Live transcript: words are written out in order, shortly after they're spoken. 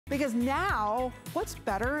Because now, what's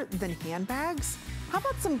better than handbags? How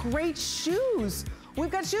about some great shoes?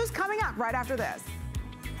 We've got shoes coming up right after this.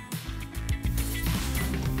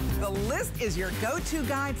 The List is your go-to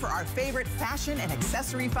guide for our favorite fashion and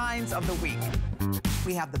accessory finds of the week.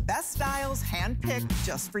 We have the best styles handpicked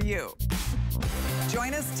just for you.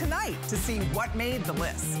 Join us tonight to see what made the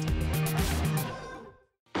list.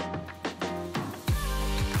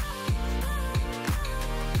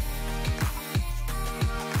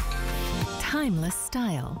 Timeless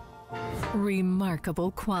style,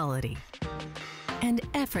 remarkable quality, and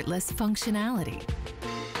effortless functionality.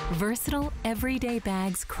 Versatile, everyday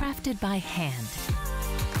bags crafted by hand.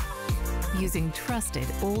 Using trusted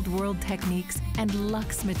old world techniques and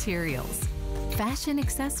luxe materials. Fashion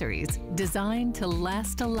accessories designed to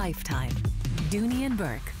last a lifetime. Dooney &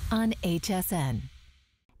 Burke on HSN.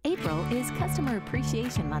 April is Customer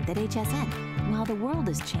Appreciation Month at HSN. While the world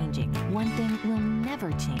is changing, one thing will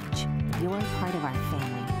never change. You're part of our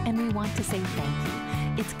family, and we want to say thank you.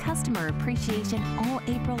 It's Customer Appreciation all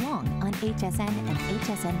April long on HSN and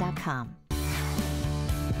hsn.com.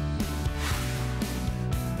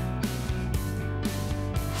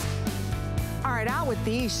 All right, out with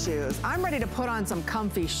these shoes. I'm ready to put on some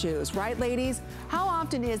comfy shoes, right, ladies? How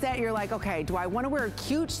often is that you're like, okay, do I want to wear a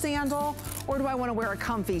cute sandal or do I want to wear a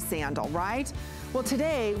comfy sandal, right? Well,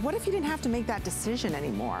 today, what if you didn't have to make that decision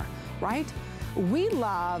anymore, right? We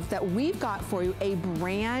love that we've got for you a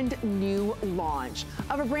brand new launch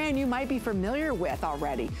of a brand you might be familiar with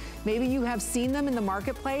already. Maybe you have seen them in the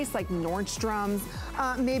marketplace like Nordstrom's,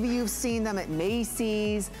 maybe you've seen them at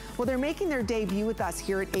Macy's. Well, they're making their debut with us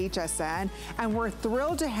here at HSN, and we're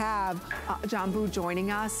thrilled to have Jambu joining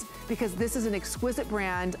us because this is an exquisite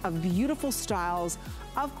brand of beautiful styles.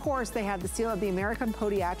 Of course, they have the seal of the American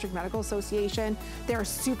Podiatric Medical Association. They're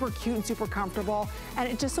super cute and super comfortable, and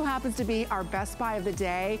it just so happens to be our best buy of the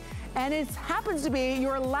day, and it happens to be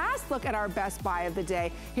your last look at our best buy of the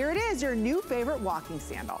day. Here it is, your new favorite walking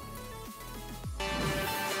sandal.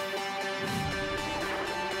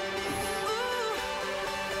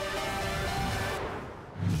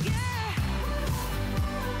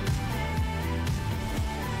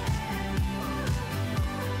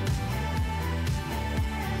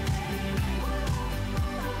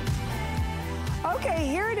 Okay,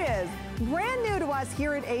 here it is. Brand new to us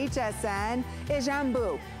here at HSN is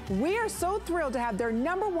Jambu. We are so thrilled to have their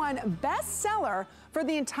 #1 bestseller for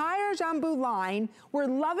the entire Jambu line. We're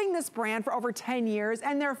loving this brand for over 10 years,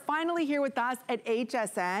 and they're finally here with us at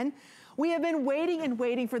HSN. We have been waiting and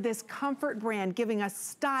waiting for this comfort brand, giving us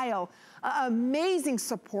style, amazing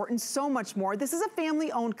support, and so much more. This is a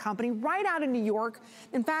family-owned company right out of New York.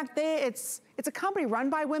 In fact, it's a company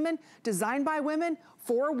run by women, designed by women,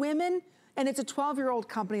 for women, and it's a 12-year-old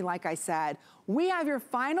company, like I said. We have your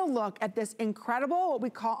final look at this incredible, what we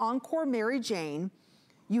call Encore Mary Jane.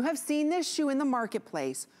 You have seen this shoe in the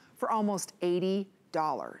marketplace for almost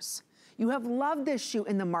 $80. You have loved this shoe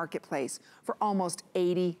in the marketplace for almost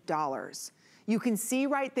 $80. You can see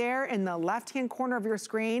right there in the left-hand corner of your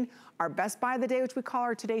screen, our best buy of the day, which we call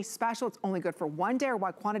our today's special. It's only good for one day or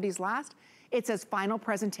while quantities last. It says final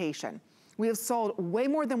presentation. We have sold way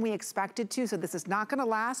more than we expected to, so this is not gonna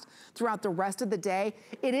last throughout the rest of the day.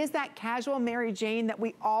 It is that casual Mary Jane that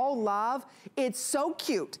we all love. It's so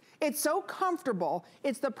cute, it's so comfortable.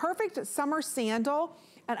 It's the perfect summer sandal,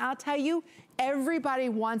 and I'll tell you, everybody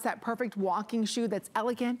wants that perfect walking shoe that's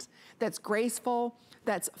elegant, that's graceful,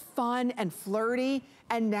 that's fun and flirty,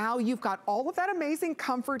 and now you've got all of that amazing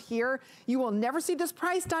comfort here. You will never see this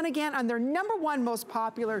price done again on their #1 most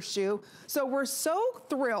popular shoe. So we're so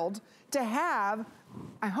thrilled to have,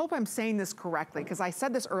 I hope I'm saying this correctly because I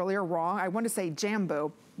said this earlier wrong. I want to say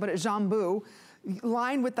Jambu, but it's Jambu,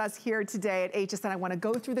 line with us here today at HSN. I want to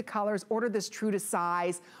go through the colors, order this true to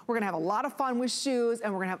size. We're going to have a lot of fun with shoes,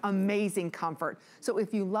 and we're going to have amazing comfort. So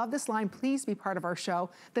if you love this line, please be part of our show.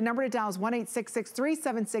 The number to dial is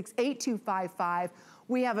 1-866-376-8255.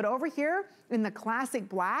 We have it over here in the classic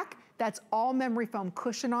black. That's all memory foam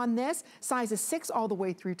cushion on this. Sizes 6 all the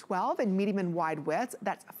way through 12 and medium and wide widths.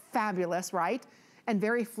 That's fabulous, right? And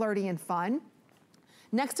very flirty and fun.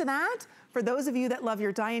 Next to that, for those of you that love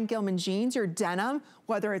your Diane Gilman jeans, your denim,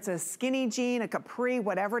 whether it's a skinny jean, a capri,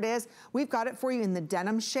 whatever it is, we've got it for you in the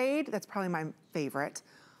denim shade. That's probably my favorite.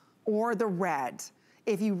 Or the red.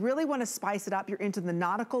 If you really want to spice it up, you're into the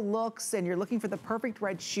nautical looks and you're looking for the perfect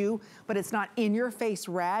red shoe, but it's not in your face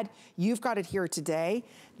red, you've got it here today.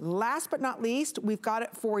 Last but not least, we've got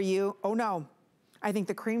it for you. Oh no, I think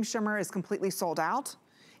the cream shimmer is completely sold out.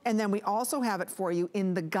 And then we also have it for you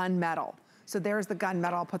in the gunmetal. So there's the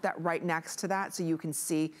gunmetal. I'll put that right next to that so you can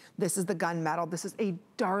see this is the gunmetal. This is a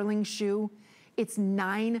darling shoe. It's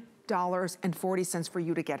 $9.40 for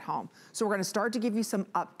you to get home. So we're gonna start to give you some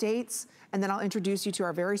updates, and then I'll introduce you to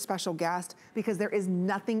our very special guest, because there is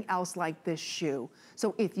nothing else like this shoe.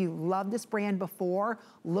 So if you loved this brand before,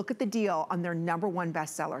 look at the deal on their #1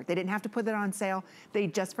 bestseller. They didn't have to put it on sale. They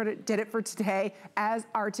just did it for today as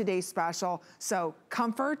our today's special. So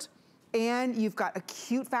comfort, and you've got a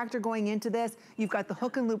cute factor going into this. You've got the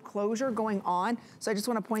hook and loop closure going on. So I just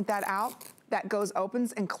wanna point that out. That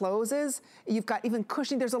opens and closes. You've got even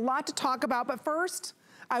cushioning. There's a lot to talk about, but first,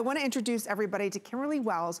 I wanna introduce everybody to Kimberly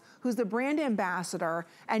Wells, who's the brand ambassador,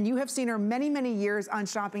 and you have seen her many, many years on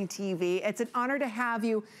Shopping TV. It's an honor to have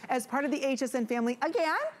you as part of the HSN family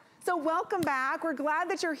again. So welcome back. We're glad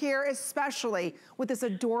that you're here, especially with this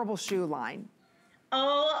adorable shoe line.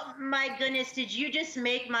 Oh my goodness, did you just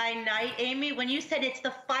make my night, Amy, when you said it's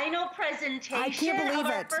the final presentation I can't believe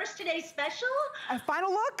of our it. First Today special? A final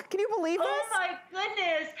look? Can you believe this? Oh my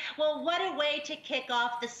goodness. Well, what a way to kick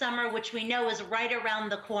off the summer, which we know is right around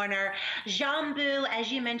the corner. Jambu, as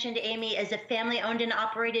you mentioned, Amy, is a family-owned and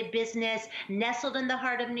operated business nestled in the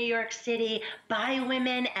heart of New York City by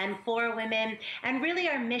women and for women. And really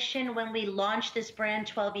our mission when we launched this brand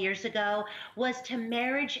 12 years ago was to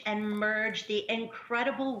marriage and merge the incredible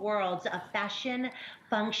worlds of fashion,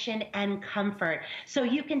 function, and comfort. So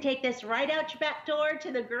you can take this right out your back door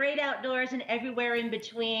to the great outdoors and everywhere in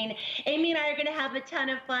between. Amy and I are gonna have a ton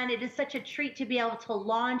of fun. It is such a treat to be able to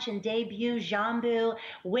launch and debut Jambu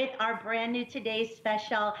with our brand new Today's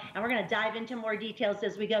Special. And we're gonna dive into more details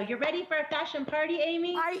as we go. You ready for a fashion party,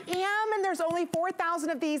 Amy? I am, and there's only 4,000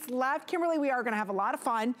 of these left. Kimberly, we are gonna have a lot of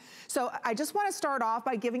fun. So I just wanna start off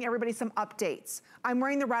by giving everybody some updates. I'm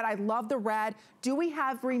wearing the red, I love the red. Do we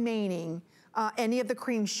have remaining any of the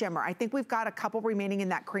cream shimmer? I think we've got a couple remaining in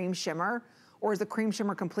that cream shimmer, or is the cream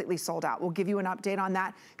shimmer completely sold out? We'll give you an update on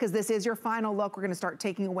that, because this is your final look. We're gonna start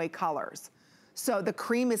taking away colors. So the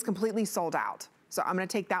cream is completely sold out. So I'm gonna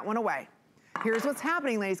take that one away. Here's what's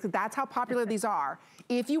happening, ladies, because that's how popular these are.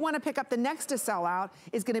 If you want to pick up the next to sell out,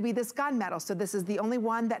 is going to be this gunmetal. So this is the only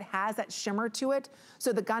one that has that shimmer to it.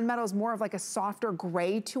 So the gunmetal is more of like a softer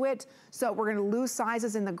gray to it. So we're going to lose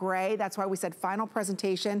sizes in the gray. That's why we said final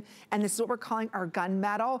presentation. And this is what we're calling our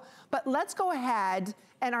gunmetal. But let's go ahead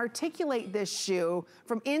and articulate this shoe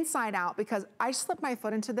from inside out, because I slipped my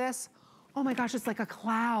foot into this. Oh my gosh, it's like a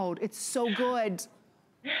cloud. It's so good.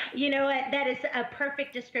 You know what? That is a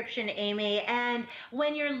perfect description, Amy. And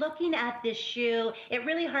when you're looking at this shoe, it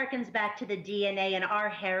really harkens back to the DNA and our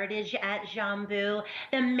heritage at Jambu.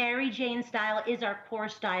 The Mary Jane style is our core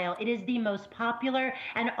style. It is the most popular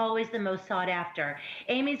and always the most sought after.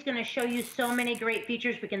 Amy's going to show you so many great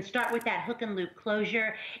features. We can start with that hook and loop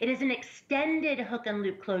closure. It is an extended hook and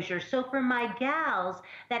loop closure. So for my gals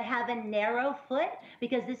that have a narrow foot,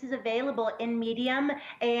 because this is available in medium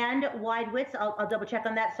and wide widths, I'll double check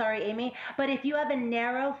on that, sorry Amy, but if you have a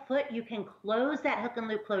narrow foot, you can close that hook and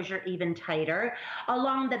loop closure even tighter.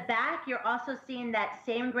 Along the back, you're also seeing that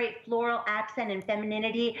same great floral accent and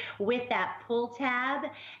femininity with that pull tab.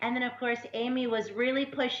 And then of course, Amy was really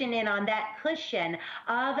pushing in on that cushion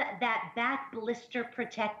of that back blister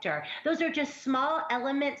protector. Those are just small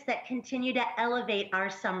elements that continue to elevate our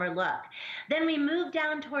summer look. Then we move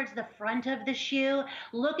down towards the front of the shoe.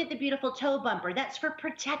 Look at the beautiful toe bumper. That's for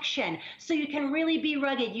protection, so you can really be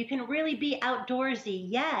rugged, you can really be outdoorsy.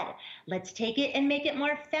 Yet let's take it and make it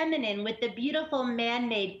more feminine with the beautiful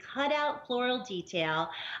man-made cutout floral detail.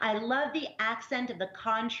 I love the accent of the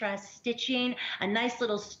contrast stitching, a nice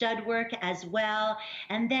little stud work as well.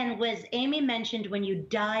 And then, as Amy mentioned, when you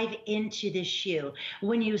dive into the shoe,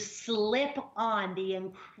 when you slip on the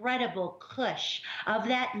incredible cush of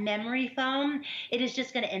that memory foam, it is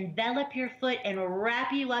just going to envelop your foot and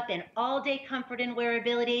wrap you up in all-day comfort and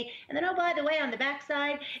wearability. And then, oh, by the way, on the back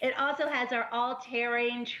side, it also has our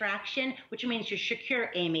all-terrain traction, which means you're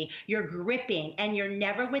secure, Amy. You're gripping, and you're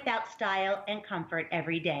never without style and comfort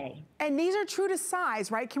every day. And these are true to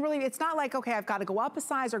size, right, Kimberly? It's not like, okay, I've got to go up a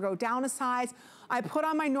size or go down a size. I put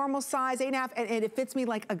on my normal size, 8.5, and it fits me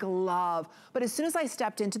like a glove. But as soon as I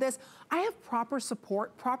stepped into this, I have proper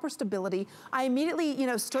support, proper stability. I immediately,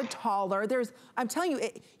 stood taller. I'm telling you,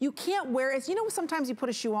 you can't wear it. Sometimes you put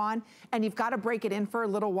a shoe on and you've got to break it in for a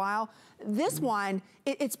little while. This one,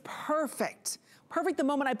 it's perfect. Perfect. The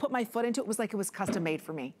moment I put my foot into it, was like it was custom made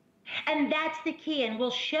for me. And that's the key. And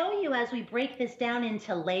we'll show you as we break this down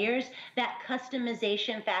into layers, that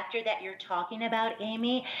customization factor that you're talking about,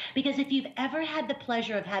 Amy. Because if you've ever had the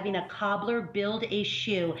pleasure of having a cobbler build a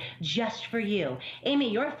shoe just for you, Amy,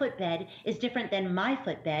 your footbed is different than my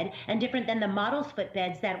footbed and different than the model's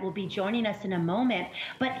footbeds that will be joining us in a moment.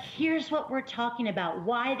 But here's what we're talking about,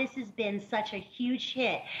 why this has been such a huge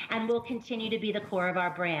hit and will continue to be the core of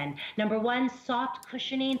our brand. Number one, soft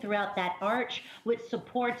cushioning throughout that arch, which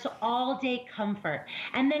supports all-day comfort.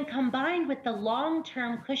 And then combined with the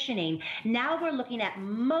long-term cushioning, now we're looking at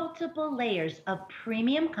multiple layers of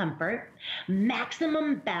premium comfort,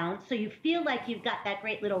 maximum bounce, so you feel like you've got that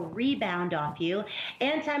great little rebound off you,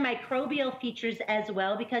 antimicrobial features as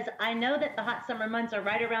well, because I know that the hot summer months are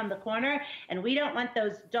right around the corner, and we don't want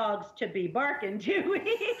those dogs to be barking, do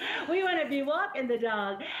we? We want to be walking the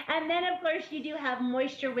dog. And then, of course, you do have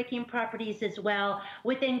moisture-wicking properties as well,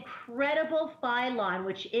 with incredible Phylon,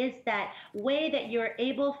 which is that way that you're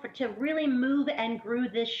able to really move and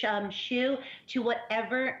groove this shoe to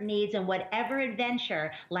whatever needs and whatever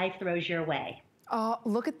adventure life throws your way. Oh,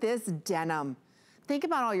 look at this denim. Think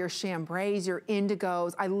about all your chambrays, your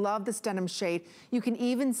indigos. I love this denim shade. You can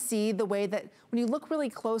even see the way that when you look really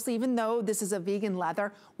closely, even though this is a vegan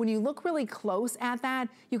leather, when you look really close at that,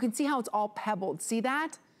 you can see how it's all pebbled. See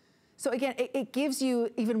that? So again, it gives you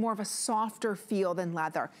even more of a softer feel than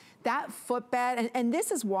leather. That footbed, and this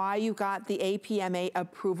is why you got the APMA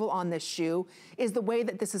approval on this shoe, is the way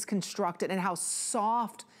that this is constructed and how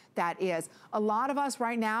soft that is. A lot of us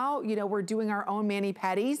right now, you know, we're doing our own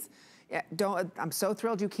mani-pedis. I'm so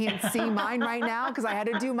thrilled you can't see mine right now because I had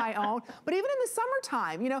to do my own. But even in the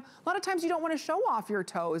summertime, you know, a lot of times you don't want to show off your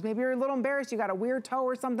toes. Maybe you're a little embarrassed, you got a weird toe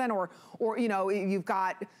or something, or you know, you've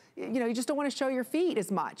got, you know, you just don't want to show your feet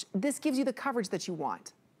as much. This gives you the coverage that you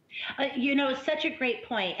want. You know, it's such a great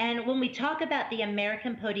point. And when we talk about the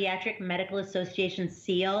American Podiatric Medical Association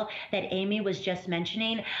seal that Amy was just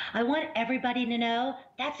mentioning, I want everybody to know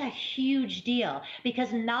that's a huge deal,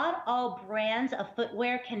 because not all brands of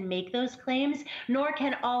footwear can make those claims, nor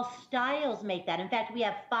can all styles make that. In fact, we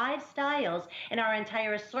have 5 styles in our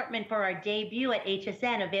entire assortment for our debut at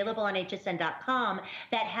HSN, available on hsn.com,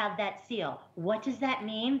 that have that seal. What does that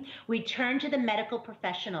mean? We turn to the medical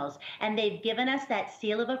professionals, and they've given us that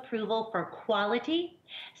seal of approval for quality,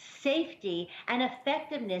 safety, and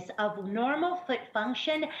effectiveness of normal foot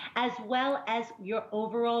function, as well as your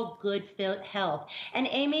overall good foot health. And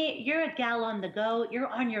Amy, you're a gal on the go. You're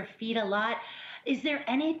on your feet a lot. Is there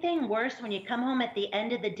anything worse when you come home at the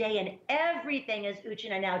end of the day and everything is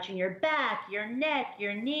ooching and ouching? Your back, your neck,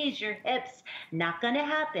 your knees, your hips. Not going to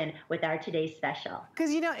happen with our today's special.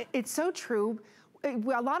 Because, you know, it's so true. A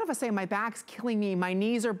lot of us say my back's killing me, my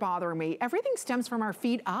knees are bothering me. Everything stems from our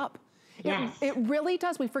feet up. Yes. It really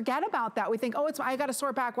does. We forget about that. We think, oh, I got a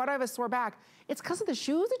sore back. Why do I have a sore back? It's because of the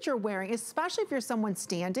shoes that you're wearing, especially if you're someone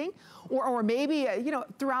standing, or maybe, you know,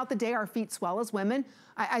 throughout the day our feet swell as women.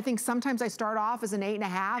 I think sometimes I start off as an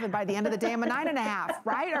 8.5, and by the end of the day I'm a 9.5,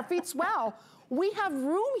 right? Our feet swell. We have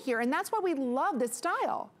room here, and that's why we love this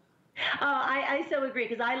style. Oh, I so agree,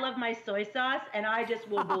 because I love my soy sauce, and I just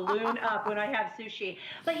will balloon up when I have sushi.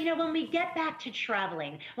 But you know, when we get back to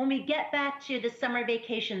traveling, when we get back to the summer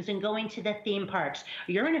vacations and going to the theme parks,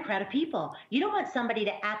 you're in a crowd of people. You don't want somebody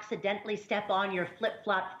to accidentally step on your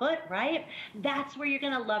flip-flop foot, right? That's where you're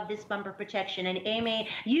going to love this bumper protection. And Amy,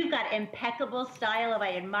 you've got impeccable style.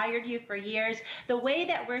 I admired you for years. The way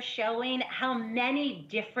that we're showing how many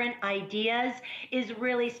different ideas is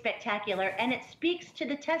really spectacular, and it speaks to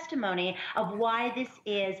the testimony of why this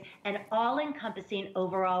is an all-encompassing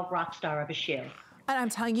overall rock star of a shoe. And I'm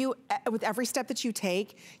telling you, with every step that you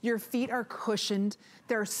take, your feet are cushioned,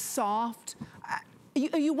 they're soft.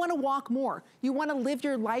 You want to walk more. You want to live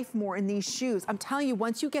your life more in these shoes. I'm telling you,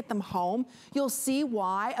 once you get them home, you'll see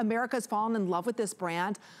why America's fallen in love with this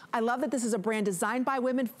brand. I love that this is a brand designed by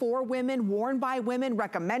women, for women, worn by women,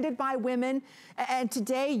 recommended by women. And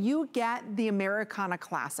today you get the Americana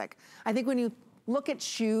Classic. I think when you look at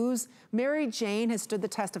shoes, Mary Jane has stood the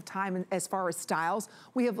test of time as far as styles.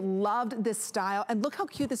 We have loved this style, and look how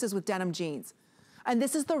cute this is with denim jeans. And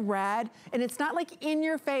this is the red, and it's not like in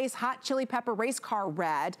your face, hot chili pepper race car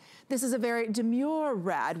red. This is a very demure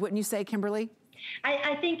red, wouldn't you say, Kimberly?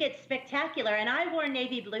 I think it's spectacular. And I wore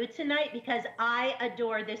navy blue tonight because I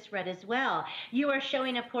adore this red as well. You are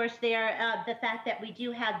showing, of course, there the fact that we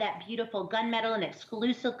do have that beautiful gunmetal and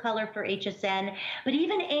exclusive color for HSN. But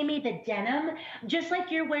even, Amy, the denim, just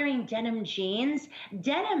like you're wearing denim jeans,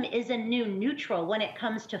 denim is a new neutral when it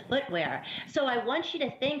comes to footwear. So I want you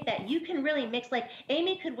to think that you can really mix, like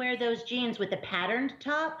Amy could wear those jeans with a patterned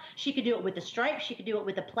top. She could do it with the stripes. She could do it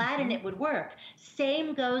with a plaid, and it would work.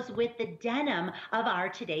 Same goes with the denim of our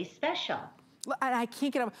today's special. And I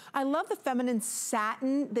can't get over, I love the feminine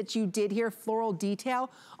satin that you did here, floral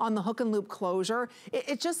detail on the hook and loop closure.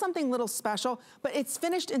 It's just something little special, but it's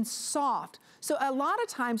finished in soft. So a lot of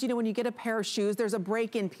times, you know, when you get a pair of shoes, there's a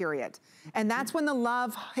break-in period. And that's when the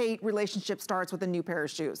love-hate relationship starts with a new pair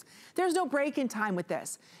of shoes. There's no break-in time with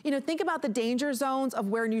this. You know, think about the danger zones of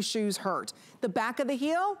where new shoes hurt. The back of the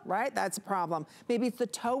heel, right? That's a problem. Maybe it's the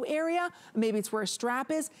toe area. Maybe it's where a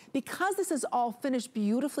strap is. Because this is all finished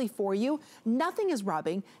beautifully for you, nothing is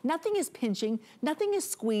rubbing, nothing is pinching, nothing is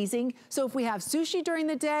squeezing. So if we have sushi during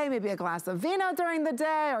the day, maybe a glass of vino during the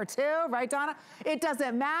day or two, right, Donna? It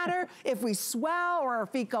doesn't matter if we swell or our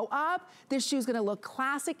feet go up. This shoe's gonna look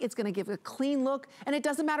classic. It's gonna give a clean look, and it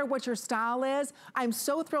doesn't matter what your style is. I'm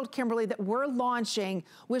so thrilled, Kimberly, that we're launching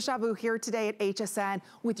with Jambu here today at HSN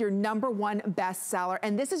with your #1 bestseller.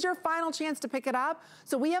 And this is your final chance to pick it up.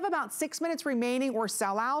 So we have about 6 minutes remaining or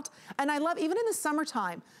sell out. And I love, even in the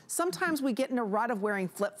summertime, sometimes we get in a rut of wearing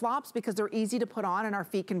flip-flops because they're easy to put on and our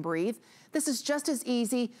feet can breathe. This is just as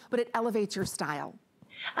easy, but it elevates your style.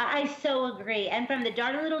 I so agree. And from the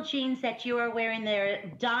darn little jeans that you are wearing there,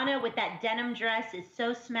 Donna with that denim dress is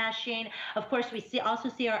so smashing. Of course, we also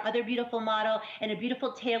see our other beautiful model in a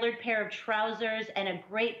beautiful tailored pair of trousers and a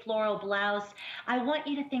great floral blouse. I want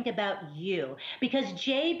you to think about you, because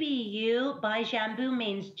JBU by Jambu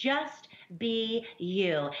means just be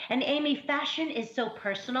you. And Amy, fashion is so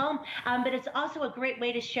personal, but it's also a great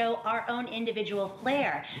way to show our own individual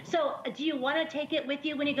flair. So do you want to take it with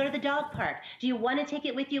you when you go to the dog park? Do you want to take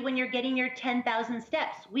it with you when you're getting your 10,000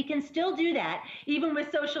 steps? We can still do that, even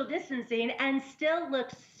with social distancing, and still look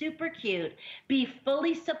super cute, be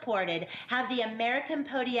fully supported, have the American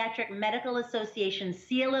Podiatric Medical Association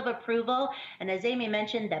seal of approval, and as Amy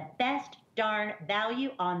mentioned, the best darn value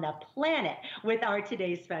on the planet with our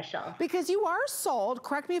today's special. Because you are sold,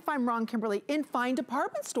 correct me if I'm wrong, Kimberly, in fine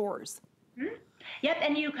department stores. Mm-hmm. Yep,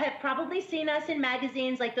 and you have probably seen us in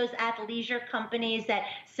magazines like those athleisure companies that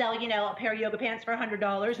sell, you know, a pair of yoga pants for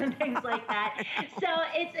 $100 and things like that. So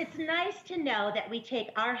it's nice to know that we take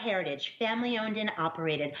our heritage, family owned and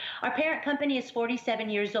operated. Our parent company is 47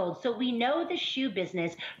 years old, so we know the shoe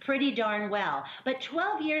business pretty darn well. But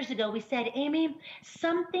 12 years ago, we said, Amy,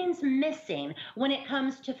 something's missing when it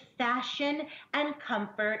comes to fashion and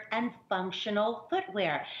comfort and functional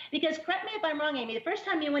footwear. Because correct me if I'm wrong, Amy, the first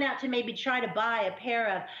time you went out to maybe try to buy a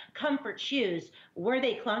pair of comfort shoes, were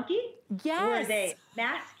they clunky? Yes. Were they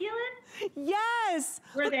masculine? Yes.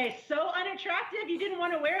 Were they so unattractive you didn't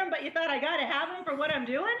want to wear them, but you thought, I got to have them for what I'm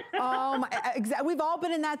doing? Oh, my, exactly. We've all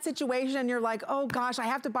been in that situation, and you're like, oh gosh, I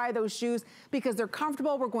have to buy those shoes because they're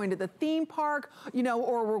comfortable. We're going to the theme park, you know,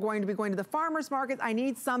 or we're going to be going to the farmer's market. I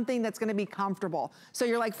need something that's going to be comfortable. So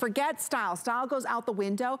you're like, forget style. Style goes out the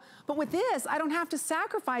window. But with this, I don't have to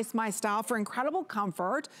sacrifice my style for incredible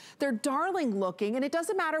comfort. They're darling looking, and it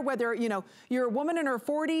doesn't matter whether, you know, you're a woman in her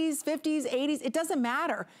 40s, 50s, 80s, it doesn't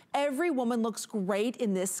matter. Every woman looks great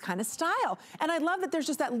in this kind of style. And I love that there's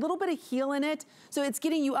just that little bit of heel in it. So it's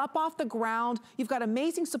getting you up off the ground. You've got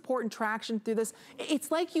amazing support and traction through this. It's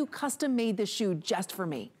like you custom made this shoe just for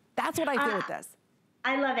me. That's what I feel with this.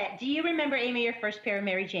 I love it. Do you remember, Amy, your first pair of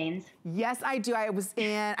Mary Janes? Yes, I do. I was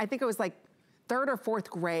in, I think it was like 3rd or 4th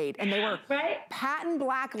grade, and they were patent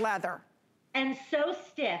black leather. And so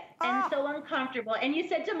stiff and so uncomfortable. And you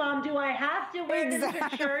said to Mom, do I have to wear this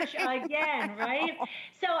to church again, right?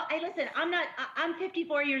 So listen, I'm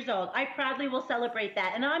 54 years old. I proudly will celebrate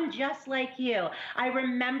that. And I'm just like you. I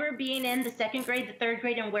remember being in the 2nd grade, the 3rd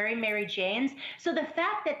grade, and wearing Mary Janes. So the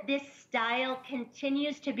fact that this style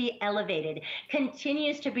continues to be elevated,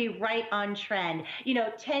 continues to be right on trend. You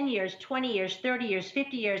know, 10 years, 20 years, 30 years,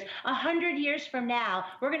 50 years, 100 years from now,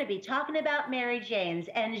 we're going to be talking about Mary Janes,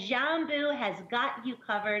 and Jambu has got you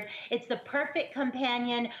covered. It's the perfect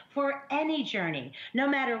companion for any journey, no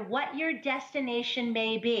matter what your destination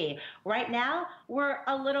may be. Right now,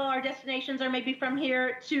 our destinations are maybe from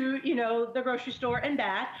here to, you know, the grocery store and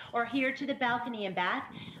back, or here to the balcony and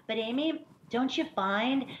back. But Amy, don't you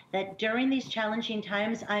find that during these challenging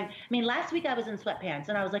times, I mean, last week I was in sweatpants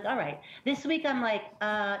and I was like, all right, this week I'm like,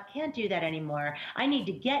 can't do that anymore. I need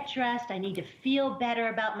to get dressed. I need to feel better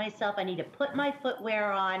about myself. I need to put my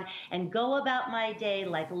footwear on and go about my day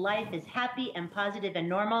like life is happy and positive and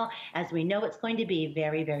normal, as we know it's going to be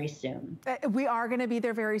very, very soon. We are going to be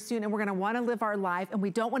there very soon, and we're going to want to live our life, and we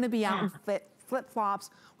don't want to be out in flip-flops.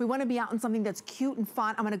 We want to be out in something that's cute and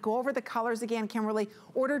fun. I'm going to go over the colors again, Kimberly.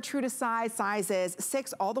 Order true to size, sizes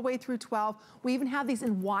 6 all the way through 12. We even have these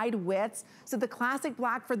in wide widths. So the classic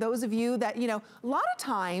black, for those of you that, you know, a lot of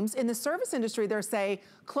times in the service industry, they're say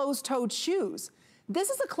closed-toed shoes. This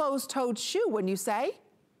is a closed-toed shoe, wouldn't you say?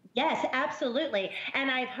 Yes, absolutely.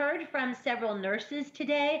 And I've heard from several nurses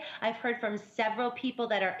today. I've heard from several people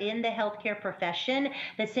that are in the healthcare profession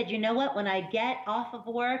that said, you know what, when I get off of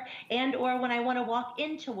work and or when I want to walk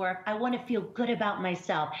into work, I want to feel good about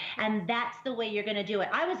myself. And that's the way you're going to do it.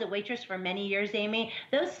 I was a waitress for many years, Amy.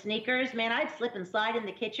 Those sneakers, man, I'd slip and slide in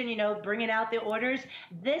the kitchen, you know, bringing out the orders.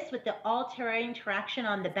 This with the all-terrain traction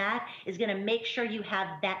on the back is going to make sure you have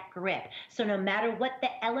that grip. So no matter what the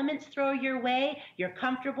elements throw your way, you're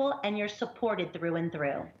comfortable and you're supported through and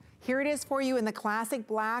through. Here it is for you in the classic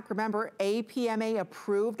black. Remember, APMA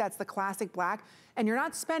approved. That's the classic black. And you're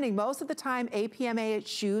not spending most of the time APMA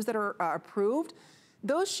shoes that are approved.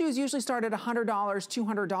 Those shoes usually start at $100,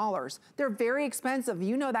 $200. They're very expensive.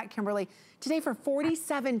 You know that, Kimberly. Today for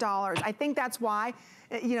 $47. I think that's why,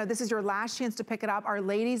 you know, this is your last chance to pick it up. Our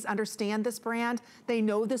ladies understand this brand. They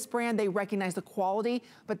know this brand. They recognize the quality,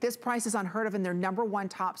 but this price is unheard of and their #1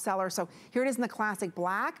 top seller. So here it is in the classic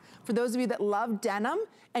black. For those of you that love denim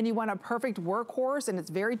and you want a perfect workhorse and it's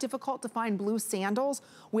very difficult to find blue sandals,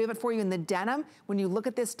 we have it for you in the denim. When you look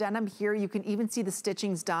at this denim here, you can even see the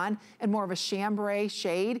stitchings done in more of a chambray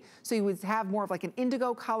shade. So you would have more of like an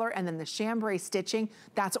indigo color and then the chambray stitching.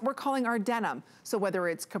 That's what we're calling our denim. So whether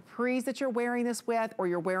it's capris that you're wearing this with, or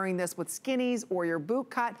you're wearing this with skinnies or your boot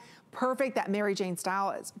cut, perfect. That Mary Jane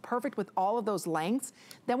style is perfect with all of those lengths.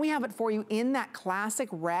 Then we have it for you in that classic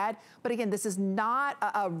red. But again, this is not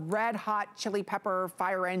a red hot chili pepper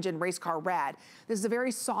fire engine race car red. This is a very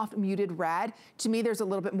soft muted red. To me, there's a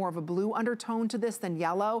little bit more of a blue undertone to this than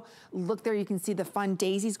yellow. Look there, you can see the fun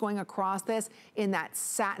daisies going across this in that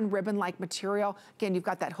satin ribbon-like material. Again, you've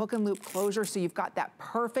got that hook and loop closure, so you've got that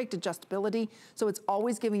perfect adjustability. So it's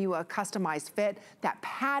always giving you a customized fit. That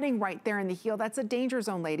padding right there in the heel, that's a danger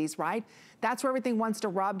zone, ladies, right? That's where everything wants to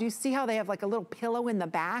rub. Do you see how they have like a little pillow in the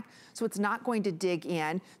back? So it's not going to dig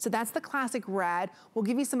in. So that's the classic red. We'll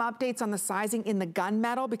give you some updates on the sizing in the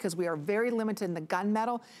gunmetal because we are very limited in the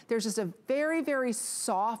gunmetal. There's just a very, very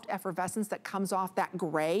soft effervescence that comes off that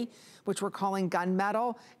gray, which we're calling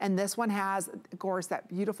gunmetal. And this one has, of course, that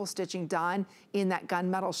beautiful stitching done in that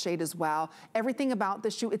gunmetal shade as well. Everything about the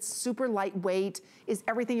shoe, it's super lightweight, is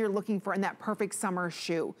everything you're looking for in that perfect summer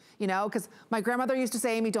shoe. You know, because my grandmother used to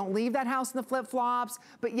say, Amy, don't leave that house in the flip-flops,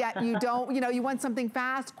 but yet you don't, you know, you want something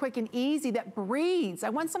fast, quick, and easy that breathes. I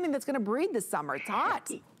want something that's gonna breathe this summer. It's hot.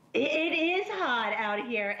 It is hot out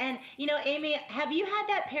here. And, you know, Amy, have you had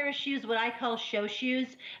that pair of shoes, what I call show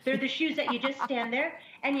shoes? They're the shoes that you just stand there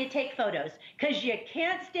and you take photos because you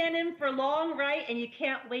can't stand in for long, right? And you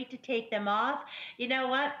can't wait to take them off. You know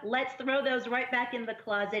what? Let's throw those right back in the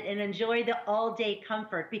closet and enjoy the all-day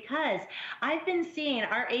comfort, because I've been seeing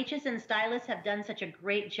our HSN stylists have done such a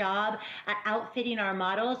great job at outfitting our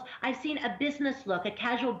models. I've seen a business look, a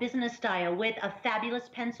casual business style with a fabulous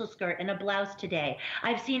pencil skirt and a blouse today.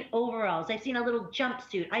 I've seen overalls. I've seen a little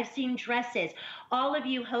jumpsuit. I've seen dresses. All of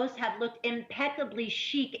you hosts have looked impeccably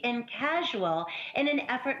chic and casual in an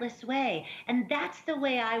effortless way. And that's the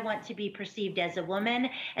way I want to be perceived as a woman.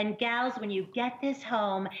 And gals, when you get this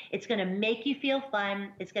home, it's going to make you feel fun.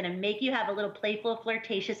 It's going to make you have a little playful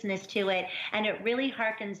flirtatiousness to it. And it really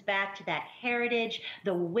harkens back to that heritage,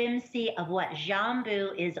 the whimsy of what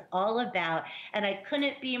Jambu is all about. And I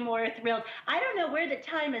couldn't be more thrilled. I don't know where the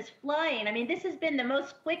time is flying. I mean, this has been the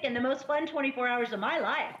most quick and the most fun 24 hours of my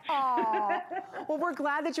life. Well, we're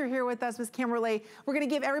glad that you're here with us, Ms. Kimberly. We're going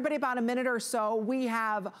to give everybody about a minute or so. We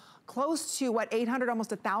have close to, what, 800, almost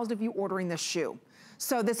 1,000 of you ordering this shoe.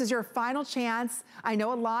 So this is your final chance. I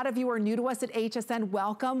know a lot of you are new to us at HSN.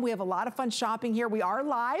 Welcome. We have a lot of fun shopping here. We are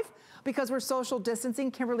live because we're social distancing.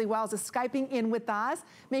 Kimberly Wells is Skyping in with us,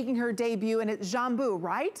 making her debut, and it's Jambu,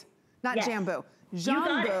 right? Not yes. Jambu.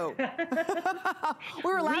 Jambu.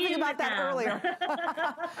 We were laughing about that earlier.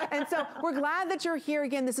 And so we're glad that you're here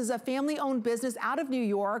again. This is a family-owned business out of New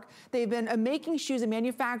York. They've been making shoes and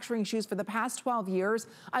manufacturing shoes for the past 12 years.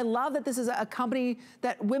 I love that this is a company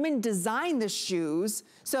that women design the shoes.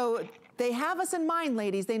 So they have us in mind,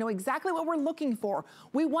 ladies. They know exactly what we're looking for.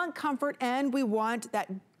 We want comfort and we want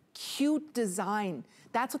that cute design.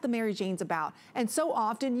 That's what the Mary Jane's about. And so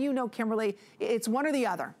often, you know, Kimberly, it's one or the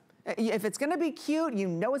other. If it's gonna be cute, you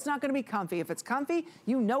know it's not gonna be comfy. If it's comfy,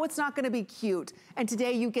 you know it's not gonna be cute. And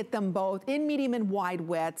today you get them both in medium and wide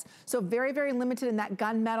widths. So very, very limited in that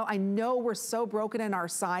gunmetal. I know we're so broken in our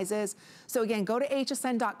sizes. So again, go to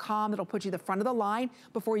hsn.com. It'll put you the front of the line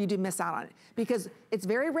before you do miss out on it. Because it's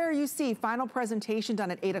very rare you see final presentation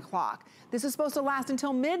done at 8 o'clock. This is supposed to last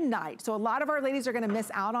until midnight. So a lot of our ladies are gonna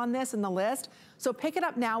miss out on this in the list. So pick it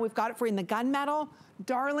up now. We've got it for you in the gunmetal,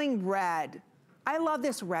 darling red. I love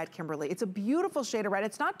this red, Kimberly. It's a beautiful shade of red.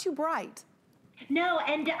 It's not too bright. No,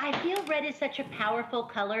 and I feel red is such a powerful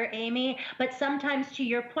color, Amy, but sometimes, to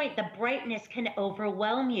your point, the brightness can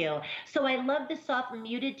overwhelm you. So I love the soft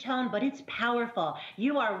muted tone, but it's powerful.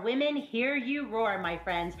 You are women, hear you roar, my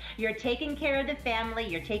friends. You're taking care of the family,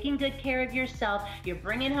 you're taking good care of yourself, you're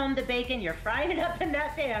bringing home the bacon, you're frying it up in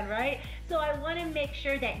that pan, right? So I want to make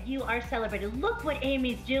sure that you are celebrated. Look what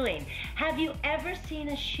Amy's doing. Have you ever seen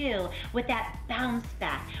a shoe with that bounce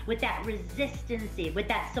back, with that resistancy, with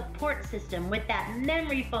that support system, with that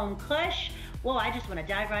memory foam cush? Well, I just want to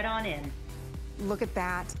dive right on in. Look at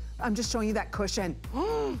that. I'm just showing you that cushion.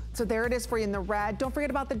 So there it is for you in the red. Don't forget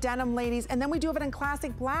about the denim, ladies. And then we do have it in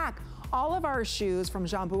classic black. All of our shoes from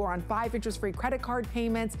Jambu are on 5 interest-free credit card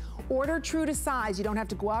payments. Order true to size. You don't have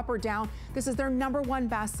to go up or down. This is their #1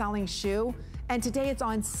 best-selling shoe. And today it's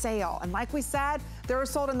on sale. And like we said, they're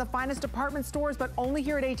sold in the finest department stores, but only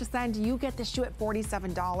here at HSN do you get this shoe at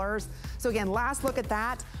 $47. So again, last look at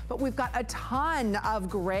that. But we've got a ton of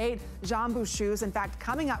great Jambu shoes. In fact,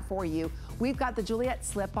 coming up for you, we've got the Juliet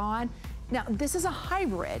slip-on. Now, this is a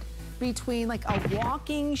hybrid between like a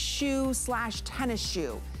walking shoe / tennis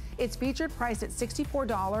shoe. It's featured priced at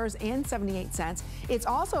 $64.78. It's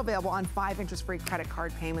also available on 5 interest-free credit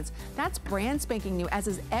card payments. That's brand spanking new, as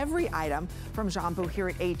is every item from Jambu here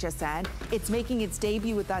at HSN. It's making its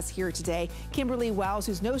debut with us here today. Kimberly Wells,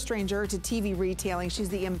 who's no stranger to TV retailing. She's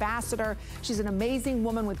the ambassador. She's an amazing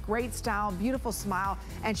woman with great style, beautiful smile,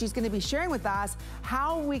 and she's gonna be sharing with us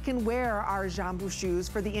how we can wear our Jambu shoes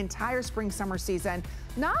for the entire spring-summer season,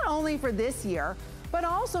 not only for this year, but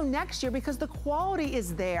also next year, because the quality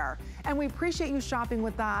is there. And we appreciate you shopping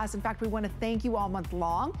with us. In fact, we want to thank you all month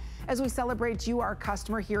long as we celebrate you, our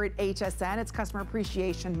customer here at HSN. It's Customer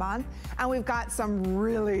Appreciation Month, and we've got some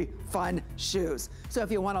really fun shoes. So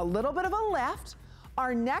if you want a little bit of a lift,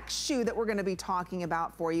 our next shoe that we're gonna be talking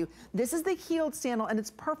about for you, this is the heeled sandal, and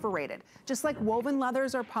it's perforated. Just like woven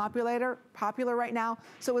leathers are popular right now,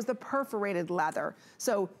 so is the perforated leather.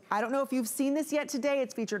 So I don't know if you've seen this yet today.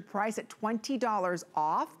 It's featured price at $20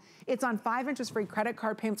 off. It's on 5 interest-free credit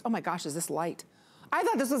card payments. Oh my gosh, is this light? I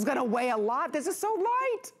thought this was gonna weigh a lot. This is so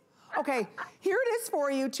light. Okay, here it is for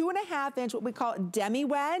you, 2.5 inch, what we call demi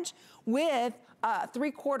wedge with a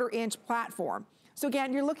 3/4 inch platform. So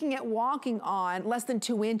again, you're looking at walking on less than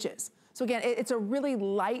 2 inches. So again, it's a really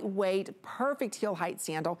lightweight, perfect heel height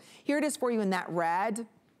sandal. Here it is for you in that red.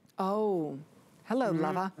 Oh, hello,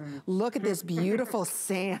 Lava. Look at this beautiful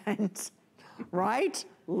sand, right?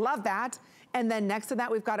 Love that. And then next to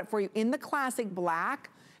that, we've got it for you in the classic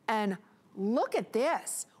black. And look at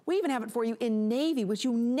this. We even have it for you in navy, which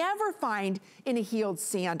you never find in a heeled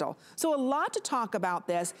sandal. So a lot to talk about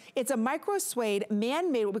this. It's a micro suede,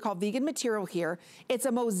 man-made, what we call vegan material here. It's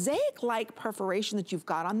a mosaic-like perforation that you've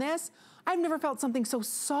got on this. I've never felt something so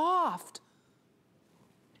soft.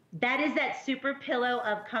 That is that super pillow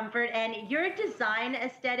of comfort, and your design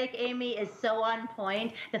aesthetic, Amy, is so on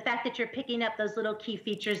point. The fact that you're picking up those little key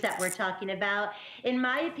features that we're talking about. In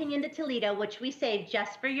my opinion, the Toledo, which we saved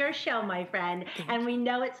just for your show, my friend, and we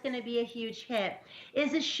know it's going to be a huge hit,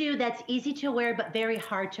 is a shoe that's easy to wear but very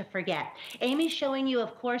hard to forget. Amy's showing you,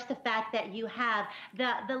 of course, the fact that you have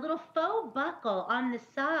the little faux buckle on the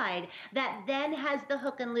side that then has the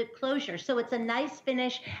hook and loop closure. So it's a nice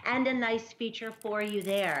finish and a nice feature for you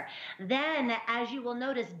there. Then, as you will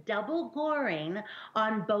notice, double goring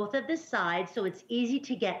on both of the sides, so it's easy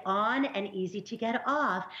to get on and easy to get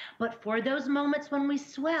off. But for those moments when we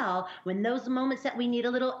swell, when those moments that we need a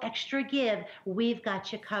little extra give, we've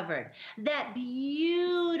got you covered. That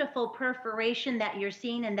beautiful perforation that you're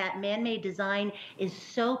seeing in that man-made design is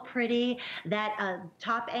so pretty. That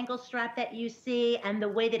top ankle strap that you see and the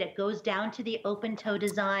way that it goes down to the open toe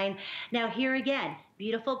design. Now here again,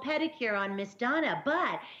 beautiful pedicure on Miss Donna,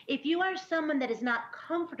 but if you are someone that is not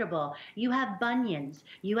comfortable, you have bunions,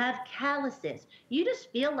 you have calluses, you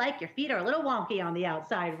just feel like your feet are a little wonky on the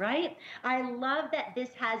outside, right? I love that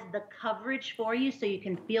this has the coverage for you so you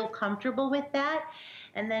can feel comfortable with that.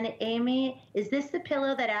 And then Amy, is this the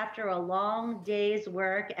pillow that after a long day's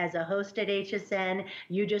work as a host at HSN,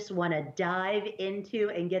 you just want to dive into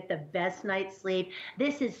and get the best night's sleep?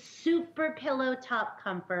 This is super pillow top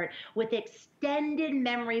comfort with extended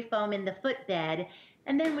memory foam in the footbed.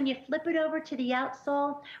 And then when you flip it over to the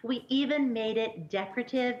outsole, we even made it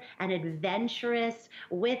decorative and adventurous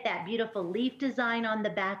with that beautiful leaf design on the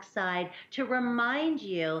backside to remind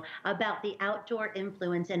you about the outdoor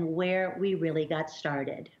influence and where we really got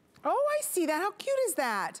started. Oh, I see that. How cute is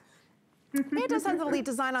that? It does have the leaf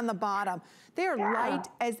design on the bottom. They are light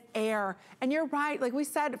as air. And you're right, like we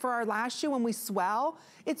said for our last shoe when we swell,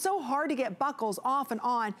 it's so hard to get buckles off and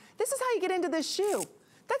on. This is how you get into this shoe.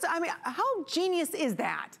 I mean, how genius is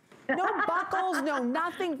that? No buckles, no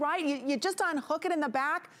nothing, right? You just unhook it in the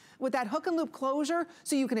back with that hook and loop closure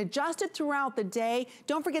so you can adjust it throughout the day.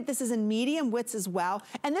 Don't forget this is in medium widths as well.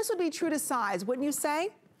 And this would be true to size, wouldn't you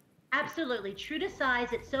say? Absolutely, true to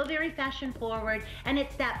size. It's so very fashion forward, and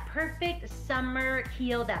it's that perfect summer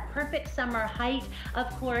heel, that perfect summer height, of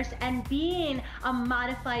course, and being a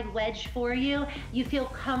modified wedge for you, you feel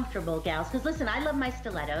comfortable, gals. Because listen, I love my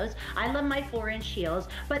stilettos, I love my 4-inch heels,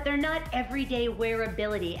 but they're not everyday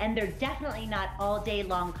wearability, and they're definitely not all day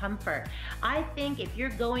long comfort. I think if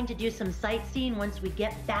you're going to do some sightseeing once we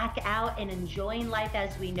get back out and enjoying life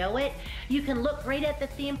as we know it, you can look great at the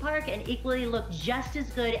theme park and equally look just as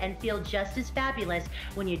good and feel just as fabulous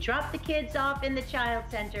when you drop the kids off in the child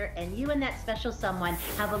center and you and that special someone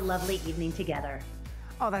have a lovely evening together.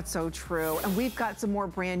 Oh, that's so true. And we've got some more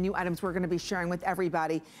brand new items we're gonna be sharing with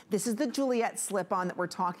everybody. This is the Juliet slip-on that we're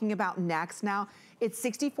talking about next. Now, it's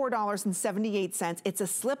 $64.78. It's a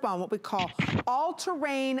slip-on, what we call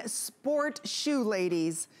all-terrain sport shoe,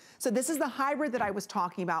 ladies. So this is the hybrid that I was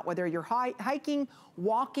talking about. Whether you're hiking,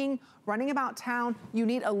 walking, running about town, you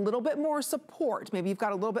need a little bit more support. Maybe you've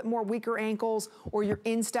got a little bit more weaker ankles, or you're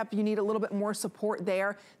instep, you need a little bit more support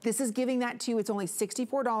there. This is giving that to you. It's only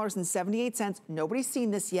 $64.78. Nobody's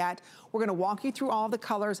seen this yet. We're gonna walk you through all the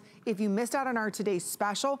colors. If you missed out on our today's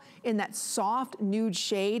special in that soft nude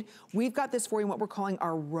shade, we've got this for you in what we're calling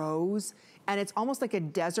our rose. And it's almost like a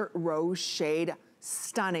desert rose shade.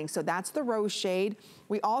 Stunning. So that's the rose shade.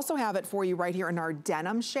 We also have it for you right here in our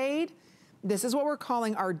denim shade. This is what we're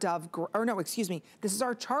calling our dove, or no, excuse me. This is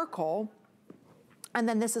our charcoal. And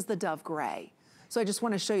then this is the dove gray. So I just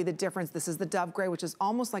want to show you the difference. This is the dove gray, which is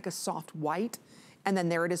almost like a soft white. And then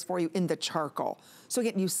there it is for you in the charcoal. So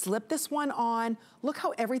again, you slip this one on. Look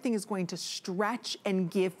how everything is going to stretch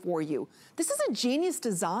and give for you. This is a genius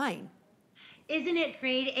design. Isn't it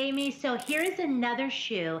great, Amy? So here's another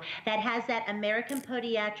shoe that has that American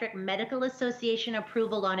Podiatric Medical Association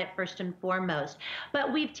approval on it first and foremost.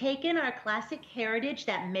 But we've taken our classic heritage,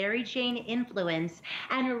 that Mary Jane influence,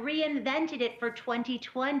 and reinvented it for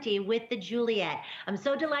 2020 with the Juliet. I'm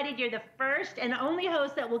so delighted you're the first and only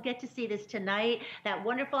host that will get to see this tonight, that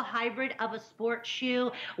wonderful hybrid of a sport shoe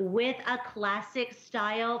with a classic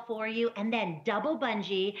style for you, and then double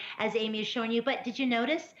bungee, as Amy is showing you. But did you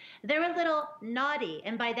notice? They're a little naughty,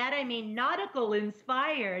 and by that I mean nautical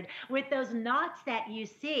inspired, with those knots that you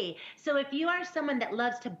see. So if you are someone that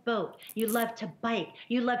loves to boat, you love to bike,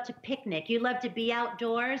 you love to picnic, you love to be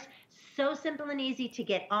outdoors, so simple and easy to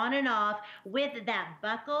get on and off with that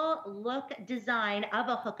buckle look design of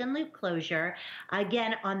a hook and loop closure.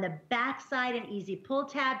 Again, on the back side, an easy pull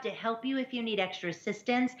tab to help you if you need extra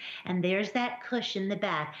assistance. And there's that cushion in the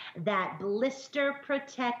back, that blister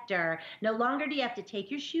protector. No longer do you have to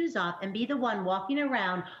take your shoes off and be the one walking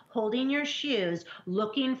around holding your shoes,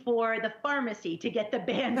 looking for the pharmacy to get the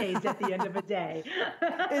Band-Aids at the end of the day.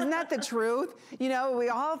 Isn't that the truth? You know, we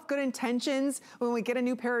all have good intentions when we get a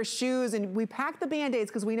new pair of shoes, and we pack the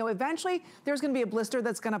Band-Aids because we know eventually there's gonna be a blister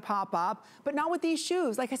that's gonna pop up, but not with these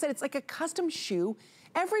shoes. Like I said, it's like a custom shoe.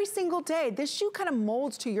 Every single day, this shoe kind of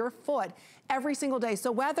molds to your foot every single day.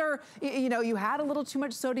 So whether, you know, you had a little too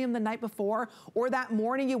much sodium the night before, or that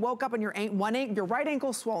morning you woke up and your right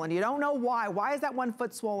ankle's swollen, you don't know why is that one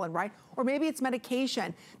foot swollen, right? Or maybe it's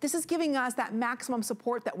medication. This is giving us that maximum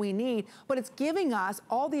support that we need, but it's giving us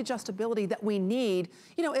all the adjustability that we need,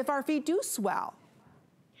 you know, if our feet do swell.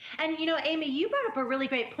 And you know, Amy, you brought up a really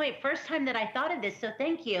great point. First time that I thought of this, so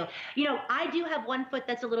thank you. You know, I do have one foot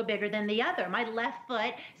that's a little bigger than the other. My left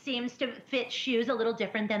foot seems to fit shoes a little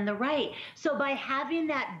different than the right. So by having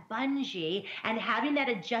that bungee and having that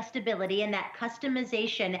adjustability and that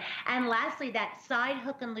customization, and lastly, that side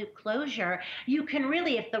hook and loop closure, you can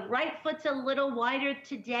really, if the right foot's a little wider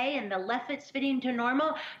today and the left foot's fitting to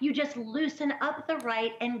normal, you just loosen up the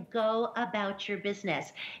right and go about your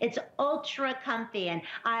business. It's ultra comfy. And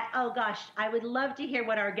oh gosh, I would love to hear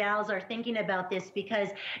what our gals are thinking about this, because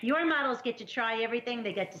your models get to try everything,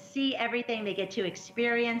 they get to see everything, they get to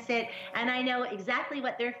experience it, and I know exactly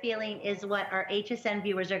what they're feeling is what our HSN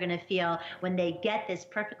viewers are going to feel when they get this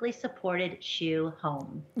perfectly supported shoe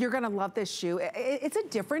home. You're going to love this shoe. It's a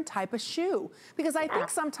different type of shoe, because I think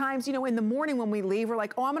sometimes, you know, in the morning when we leave, we're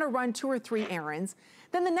like, oh, I'm going to run 2 or 3 errands.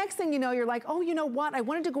 Then the next thing you know, you're like, oh, you know what? I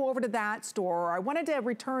wanted to go over to that store, or I wanted to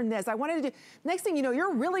return this. I wanted to do, next thing you know,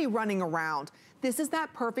 you're really running around. This is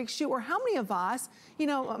that perfect shoe. Or how many of us, you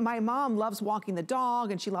know, my mom loves walking the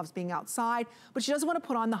dog and she loves being outside, but she doesn't want to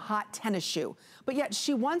put on the hot tennis shoe. But yet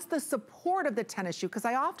she wants the support of the tennis shoe, because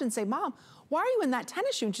I often say, Mom, why are you in that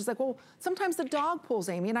tennis shoe? And she's like, well, sometimes the dog pulls,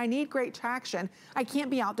 Amy, and I need great traction. I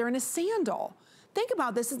can't be out there in a sandal. Think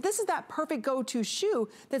about this. This is that perfect go-to shoe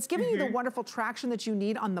that's giving you the wonderful traction that you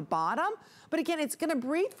need on the bottom. But again, it's going to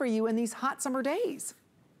breathe for you in these hot summer days.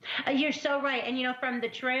 You're so right. And, you know, from the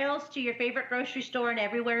trails to your favorite grocery store and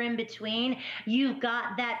everywhere in between, you've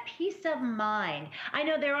got that peace of mind. I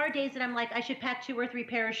know there are days that I'm like, I should pack 2 or 3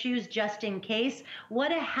 pair of shoes just in case.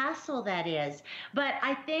 What a hassle that is. But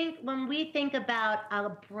I think when we think about a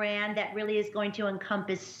brand that really is going to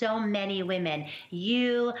encompass so many women,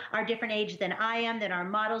 you are different age than I am, than our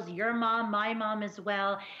models, your mom, my mom as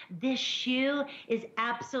well. This shoe is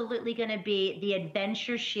absolutely going to be the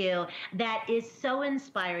adventure shoe that is so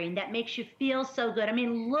inspiring, that makes you feel so good. I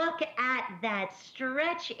mean, look at that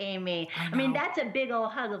stretch, Amy. I mean, that's a big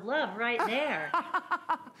old hug of love right there.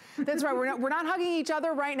 That's right. We're not hugging each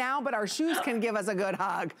other right now, but our shoes can give us a good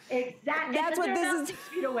hug. Exactly. That's what this is. 6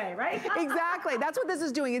 feet away, right? Exactly. That's what this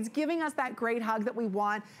is doing. It's giving us that great hug that we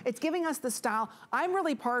want. It's giving us the style. I'm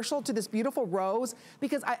really partial to this beautiful rose,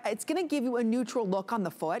 because it's going to give you a neutral look on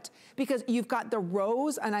the foot, because you've got the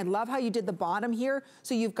rose, and I love how you did the bottom here.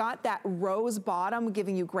 So you've got that rose bottom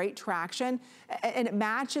giving you great traction, and it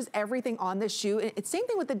matches everything on this shoe. It's same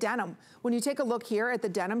thing with the denim. When you take a look here at the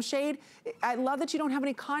denim shade, I love that you don't have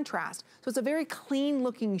any contrast. So it's a very clean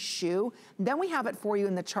looking shoe. Then we have it for you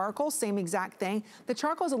in the charcoal, same exact thing. The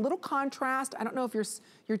charcoal is a little contrast. I don't know if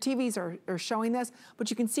your TVs are showing this,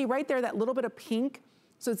 but you can see right there that little bit of pink.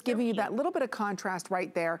 So it's giving you that little bit of contrast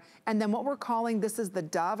right there. And then what we're calling, this is the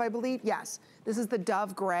Dove, I believe. Yes, this is the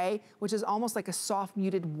Dove Gray, which is almost like a soft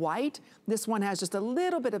muted white. This one has just a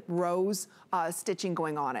little bit of rose stitching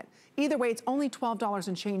going on it. Either way, it's only $12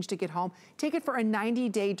 and change to get home. Take it for a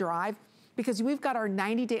 90-day drive, because we've got our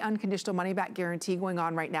 90-day unconditional money-back guarantee going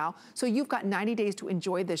on right now. So you've got 90 days to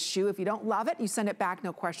enjoy this shoe. If you don't love it, you send it back,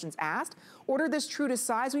 no questions asked. Order this true to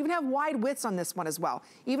size. We even have wide widths on this one as well.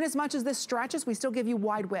 Even as much as this stretches, we still give you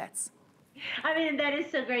wide widths. I mean, that is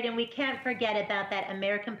so great. And we can't forget about that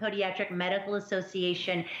American Podiatric Medical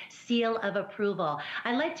Association seal of approval.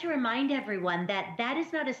 I'd like to remind everyone that that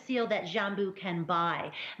is not a seal that Jambu can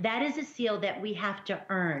buy. That is a seal that we have to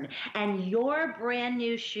earn. And your brand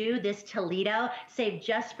new shoe, this Toledo, saved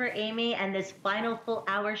just for Amy and this final full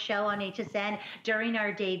hour show on HSN during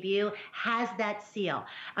our debut, has that seal.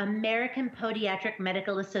 American Podiatric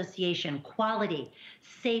Medical Association, quality,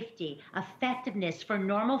 safety, effectiveness for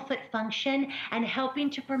normal foot function, and helping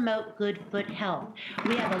to promote good foot health.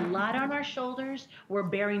 We have a lot on our shoulders. We're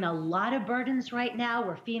bearing a lot of burdens right now.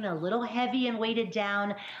 We're feeling a little heavy and weighted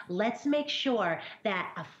down. Let's make sure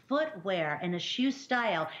that a footwear and a shoe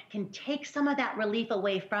style can take some of that relief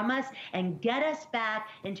away from us and get us back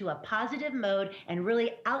into a positive mode and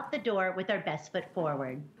really out the door with our best foot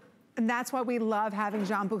forward. And that's why we love having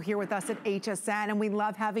Jambu here with us at HSN, and we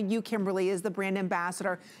love having you, Kimberly, as the brand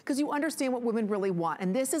ambassador, because you understand what women really want.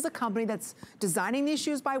 And this is a company that's designing these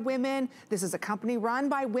shoes by women. This is a company run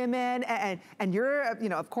by women, and you're, you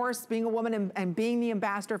know, of course, being a woman and being the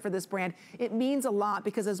ambassador for this brand, it means a lot,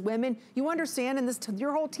 because as women, you understand, and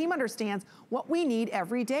your whole team understands what we need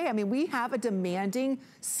every day. I mean, we have a demanding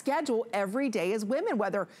schedule every day as women,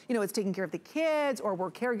 whether, you know, it's taking care of the kids or we're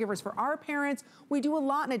caregivers for our parents. We do a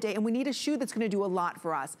lot in a day, and we need a shoe that's going to do a lot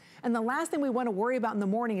for us. And the last thing we want to worry about in the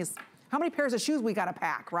morning is how many pairs of shoes we got to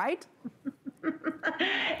pack, right?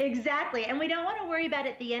 Exactly. And we don't want to worry about it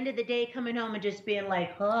at the end of the day coming home and just being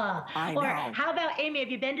like, oh. I or know. How about, Amy, have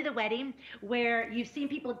you been to the wedding where you've seen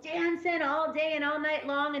people dancing all day and all night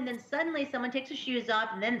long, and then suddenly someone takes their shoes off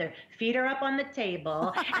and then their feet are up on the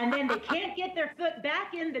table and then they can't get their foot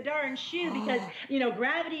back in the darn shoe because, you know,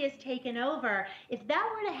 gravity has taken over. If that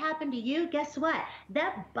were to happen to you, guess what?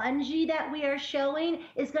 That bungee that we are showing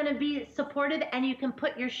is going to be supportive, and you can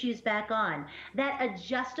put your shoes back on. That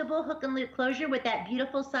adjustable hook and loop closure with that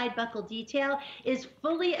beautiful side buckle detail is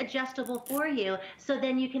fully adjustable for you, so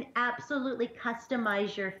then you can absolutely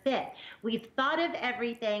customize your fit. We've thought of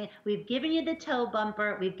everything. We've given you the toe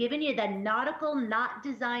bumper. We've given you the nautical knot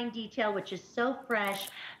design detail, which is so fresh.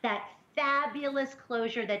 That fabulous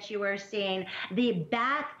closure that you are seeing. The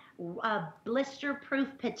back blister-proof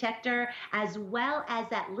protector, as well as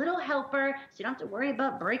that little helper, so you don't have to worry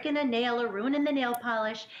about breaking a nail or ruining the nail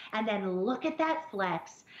polish. And then look at that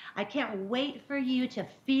flex. I can't wait for you to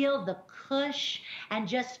feel the cush and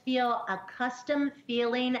just feel a custom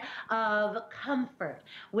feeling of comfort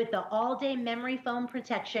with the all-day memory foam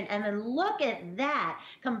protection. And then look at that.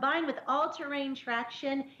 Combined with all-terrain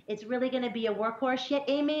traction, it's really going to be a workhorse. Yet,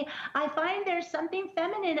 Amy, I find there's something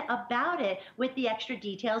feminine about it with the extra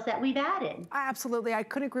details that we've added. Absolutely. I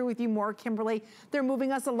couldn't agree with you more, Kimberly. They're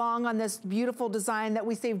moving us along on this beautiful design that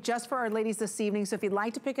we saved just for our ladies this evening. So if you'd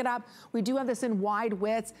like to pick it up, we do have this in wide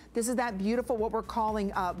widths. This is that beautiful, what we're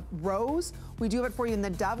calling rose. We do have it for you in the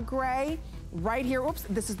dove gray. Right here, oops,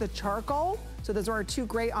 this is the charcoal. So those are our two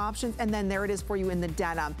gray options, and then there it is for you in the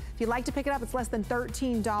denim. If you'd like to pick it up, it's less than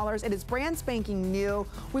 $13. It is brand spanking new.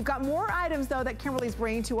 We've got more items, though, that Kimberly's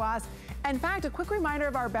bringing to us. In fact, a quick reminder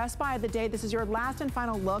of our Best Buy of the day. This is your last and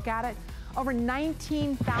final look at it. Over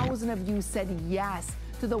 19,000 of you said yes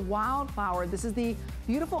to the Wildflower. This is the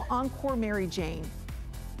beautiful Encore Mary Jane.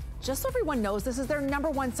 Just so everyone knows, this is their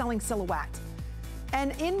 #1 selling silhouette.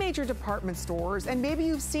 And in major department stores, and maybe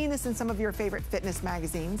you've seen this in some of your favorite fitness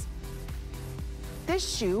magazines, this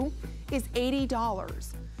shoe is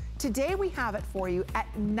 $80. Today we have it for you at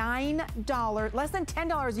 $9, less than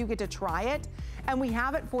 $10 you get to try it. And we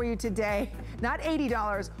have it for you today, not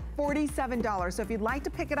 $80, $47. So if you'd like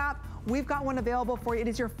to pick it up, we've got one available for you. It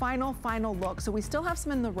is your final look. So we still have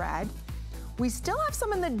some in the red. We still have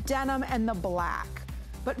some in the denim and the black,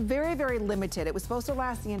 but very, very limited. It was supposed to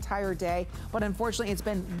last the entire day, but unfortunately it's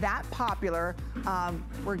been that popular.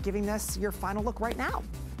 We're giving this your final look right now.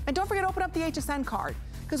 And don't forget to open up the HSN card,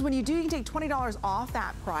 because when you do, you can take $20 off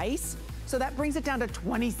that price. So that brings it down to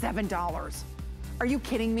 $27. Are you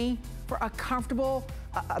kidding me? For a comfortable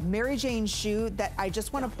Mary Jane shoe that I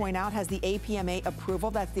just want to point out has the APMA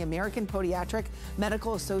approval. That's the American Podiatric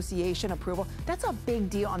Medical Association approval. That's a big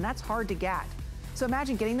deal, and that's hard to get. So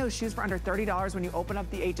imagine getting those shoes for under $30 when you open up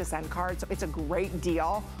the HSN card. So it's a great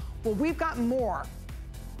deal. Well, we've got more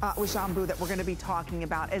with Jambu that we're going to be talking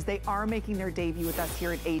about as they are making their debut with us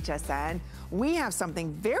here at HSN. We have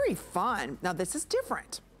something very fun. Now, this is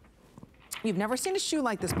different. You've never seen a shoe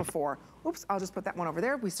like this before. Oops, I'll just put that one over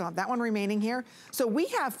there. We still have that one remaining here. So we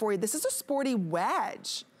have for you, this is a sporty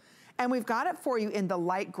wedge. And we've got it for you in the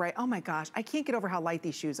light gray. Oh my gosh, I can't get over how light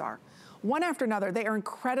these shoes are. One after another, they are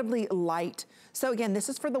incredibly light. So again, this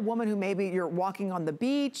is for the woman who maybe you're walking on the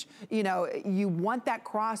beach, you know, you want that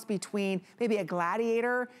cross between maybe a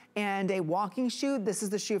Gladiator and a walking shoe. This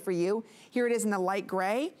is the shoe for you. Here it is in the light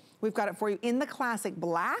gray. We've got it for you in the classic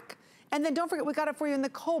black. And then don't forget, we got it for you in the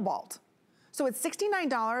cobalt. So it's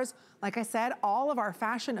 $69. Like I said, all of our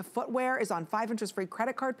fashion footwear is on 5 interest-free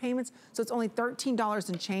credit card payments, so it's only $13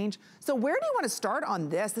 and change. So where do you want to start on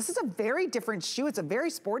this? This is a very different shoe. It's a very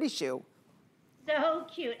sporty shoe. So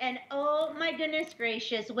cute. And oh my goodness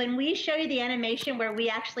gracious, when we show you the animation where we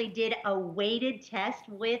actually did a weighted test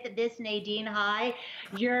with this Nadine High,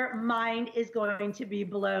 your mind is going to be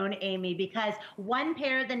blown, Amy, because one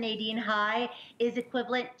pair of the Nadine High is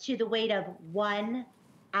equivalent to the weight of one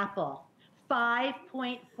apple.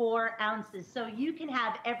 5.4 ounces. So you can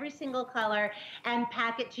have every single color and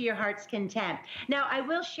pack it to your heart's content. Now, I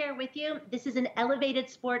will share with you, this is an elevated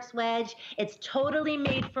sports wedge. It's totally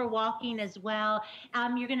made for walking as well.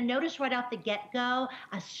 You're going to notice right off the get-go,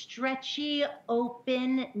 a stretchy,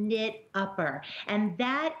 open knit upper. And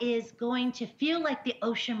that is going to feel like the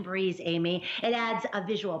ocean breeze, Amy. It adds a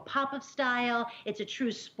visual pop of style. It's a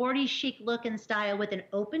true sporty chic look and style with an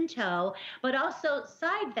open toe, but also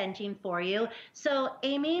side venting for you. So,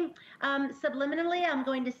 Amy, subliminally, I'm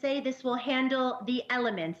going to say this will handle the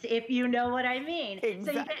elements, if you know what I mean. Exactly.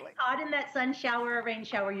 So you get caught in that sun shower or rain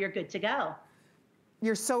shower, you're good to go.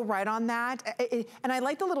 You're so right on that. And I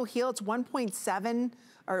like the little heel. It's 1.7,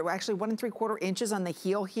 or actually 1 3/4 inches on the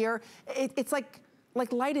heel here. It's like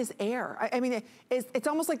light as air. I mean, it's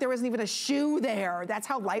almost like there isn't even a shoe there. That's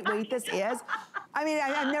how lightweight this is. I mean,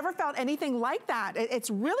 I've never felt anything like that. It's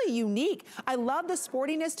really unique. I love the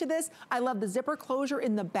sportiness to this. I love the zipper closure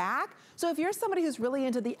in the back. So if you're somebody who's really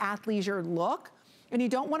into the athleisure look, and you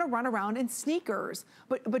don't want to run around in sneakers,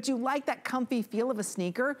 but you like that comfy feel of a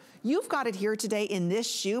sneaker, you've got it here today in this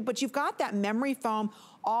shoe, but you've got that memory foam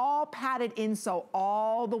all padded insole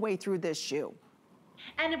all the way through this shoe.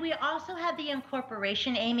 And we also have the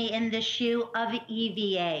incorporation, Amy, in this shoe of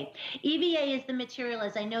EVA. EVA is the material,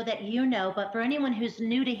 as I know that you know, but for anyone who's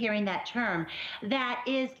new to hearing that term, that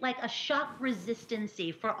is like a shock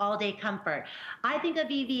resistancy for all-day comfort. I think of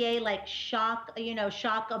EVA like shock,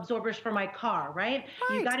 shock absorbers for my car, right?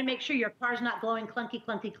 You got to make sure your car's not going clunky,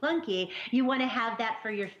 clunky, clunky. You want to have that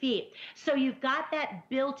for your feet. So you've got that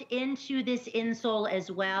built into this insole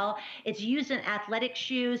as well. It's used in athletic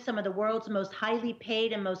shoes. Some of the world's most highly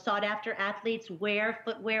paid and most sought after athletes wear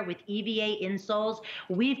footwear with EVA insoles.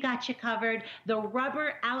 We've got you covered. The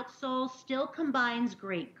rubber outsole still combines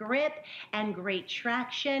great grip and great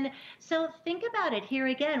traction. So think about it here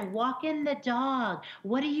again, walking the dog.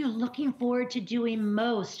 What are you looking forward to doing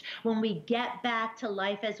most when we get back to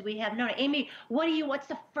life as we have known it? Amy, what's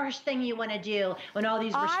the first thing you want to do when all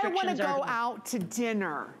these restrictions are? I want to go out to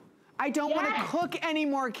dinner. I don't want to cook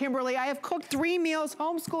anymore, Kimberly. I have cooked 3 meals,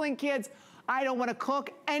 homeschooling kids. I don't want to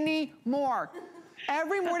cook anymore.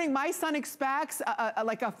 Every morning, my son expects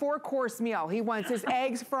like a 4-course meal. He wants his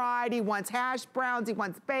eggs fried, he wants hash browns, he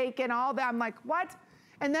wants bacon, all that. I'm like, what?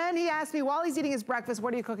 And then he asks me, while he's eating his breakfast,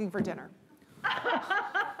 what are you cooking for dinner?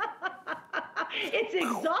 It's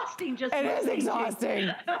exhausting just It is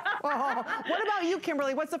exhausting. Oh. What about you,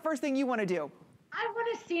 Kimberly? What's the first thing you want to do? I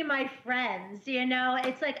want to see my friends,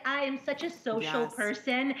 It's like I am such a social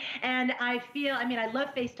person, and I feel, I love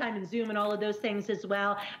FaceTime and Zoom and all of those things as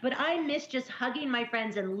well, but I miss just hugging my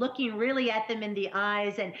friends and looking really at them in the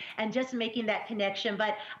eyes and just making that connection.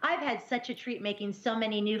 But I've had such a treat making so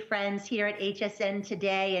many new friends here at HSN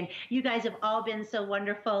today, and you guys have all been so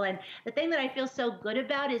wonderful. And the thing that I feel so good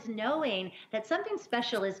about is knowing that something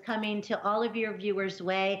special is coming to all of your viewers'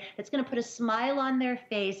 way that's going to put a smile on their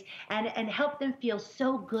face and help them feel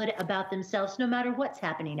so good about themselves no matter what's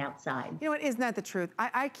happening outside. You know what, isn't that the truth?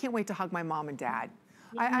 I can't wait to hug my mom and dad.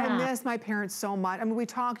 Yeah. I miss my parents so much. We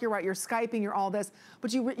talk, you're right, you're Skyping, you're all this,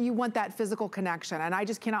 but you want that physical connection, and I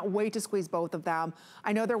just cannot wait to squeeze both of them.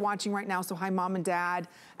 I know they're watching right now, so hi, Mom and Dad.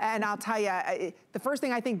 And I'll tell you, the first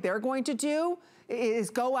thing I think they're going to do is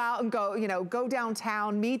go out and go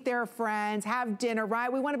downtown, meet their friends, have dinner,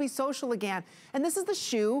 right? We want to be social again. And this is the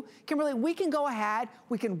shoe. Kimberly, we can go ahead.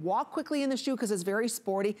 We can walk quickly in the shoe because it's very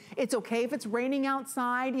sporty. It's okay if it's raining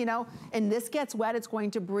outside, and this gets wet, it's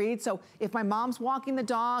going to breathe. So if my mom's walking the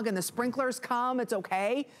dog and the sprinklers come, it's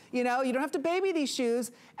okay. You don't have to baby these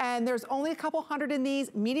shoes. And there's only a couple hundred in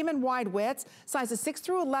these, medium and wide widths, sizes 6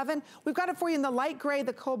 through 11. We've got it for you in the light gray,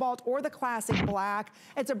 the cobalt, or the classic black.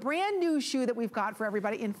 It's a brand new shoe that we've got for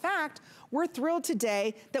everybody. In fact, we're thrilled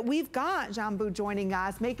today that we've got Jambu joining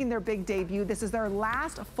us, making their big debut. This is their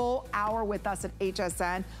last full hour with us at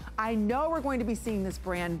HSN. I know we're going to be seeing this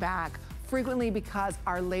brand back frequently because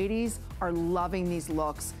our ladies are loving these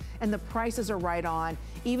looks and the prices are right on.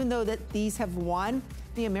 Even though that these have won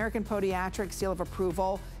the American Podiatric Seal of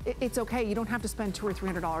Approval, it's okay. You don't have to spend $200 or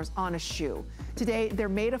 $300 on a shoe. Today, they're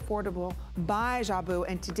made affordable by Jambu,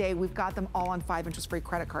 and today we've got them all on 5 interest-free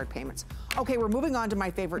credit card payments. Okay, we're moving on to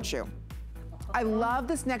my favorite shoe. I love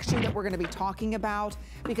this next shoe that we're gonna be talking about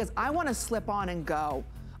because I wanna slip on and go.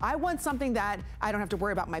 I want something that I don't have to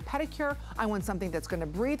worry about my pedicure. I want something that's gonna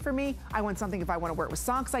breathe for me. I want something, if I wanna wear it with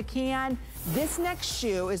socks, I can. This next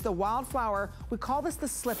shoe is the Wildflower. We call this the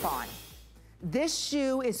slip-on. This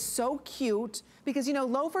shoe is so cute because,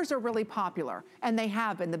 loafers are really popular, and they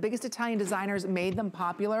have been. The biggest Italian designers made them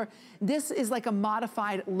popular. This is like a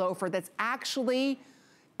modified loafer that's actually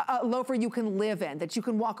a loafer you can live in, that you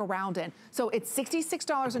can walk around in. So it's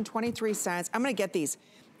 $66.23. I'm gonna get these.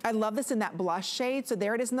 I love this in that blush shade. So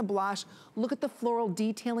there it is in the blush. Look at the floral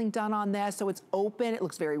detailing done on this. So it's open, it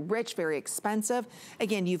looks very rich, very expensive.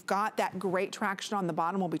 Again, you've got that great traction on the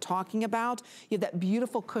bottom we'll be talking about. You have that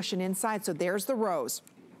beautiful cushion inside. So there's the rose.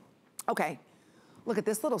 Okay, look at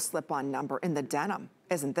this little slip-on number in the denim.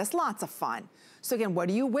 Isn't this lots of fun? So again, what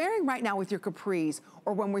are you wearing right now with your capris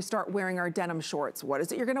or when we start wearing our denim shorts? What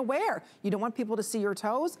is it you're gonna wear? You don't want people to see your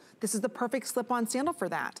toes? This is the perfect slip-on sandal for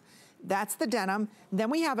that. That's the denim. Then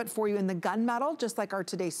we have it for you in the gunmetal, just like our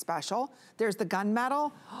today's special. There's the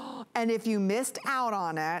gunmetal. And if you missed out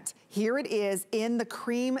on it, here it is in the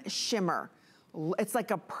cream shimmer. It's like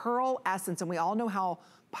a pearl essence, and we all know how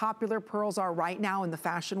popular pearls are right now in the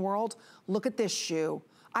fashion world. Look at this shoe.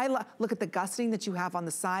 Look at the gusseting that you have on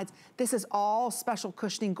the sides. This is all special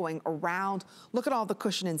cushioning going around. Look at all the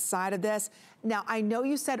cushion inside of this. Now, I know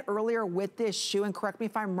you said earlier with this shoe, and correct me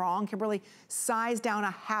if I'm wrong, Kimberly, size down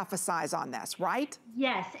a half a size on this, right?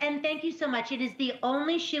 Yes, and thank you so much. It is the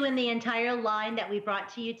only shoe in the entire line that we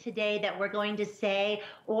brought to you today that we're going to say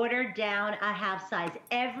order down a half size.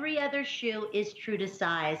 Every other shoe is true to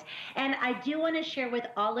size. And I do want to share with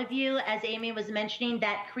all of you, as Amy was mentioning,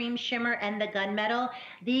 that cream shimmer and the gunmetal.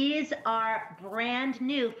 These are brand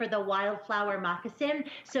new for the wildflower moccasin.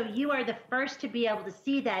 So you are the first to be able to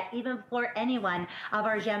see that even before anyone of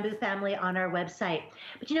our Jambu family on our website.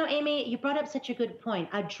 But you know, Amy, you brought up such a good point.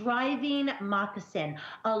 A driving moccasin,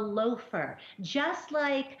 a loafer. Just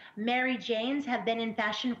like Mary Jane's have been in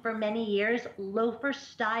fashion for many years, loafer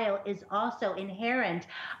style is also inherent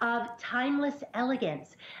of timeless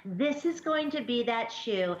elegance. This is going to be that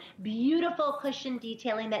shoe. Beautiful cushion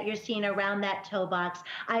detailing that you're seeing around that toe box.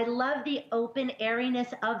 I love the open airiness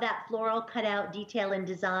of that floral cutout detail and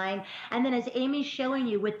design. And then as Amy's showing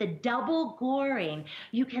you with the double goring,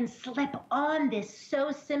 you can slip on this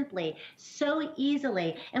so simply, so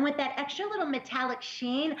easily. And with that extra little metallic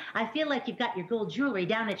sheen, I feel like you've got your gold jewelry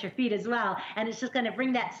down at your feet as well. And it's just going to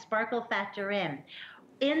bring that sparkle factor in.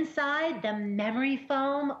 Inside, the memory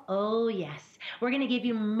foam, oh yes. We're going to give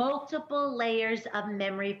you multiple layers of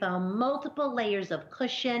memory foam, multiple layers of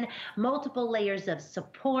cushion, multiple layers of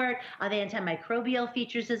support, the antimicrobial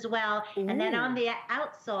features as well. Ooh. And then on the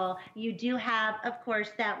outsole, you do have, of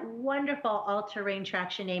course, that wonderful all-terrain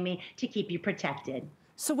traction, Amy, to keep you protected.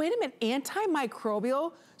 So wait a minute,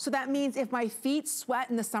 antimicrobial? So that means if my feet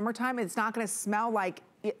sweat in the summertime, it's not going to smell like,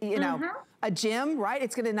 you know, a gym, right?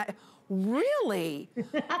 It's going to not... Really?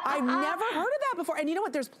 I've never heard of that before. And you know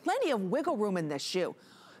what? There's plenty of wiggle room in this shoe.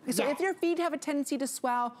 So if your feet have a tendency to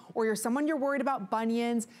swell, or you're someone you're worried about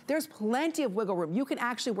bunions, there's plenty of wiggle room. You can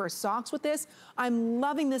actually wear socks with this. I'm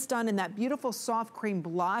loving this done in that beautiful soft cream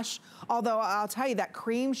blush. Although I'll tell you, that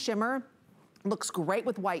cream shimmer looks great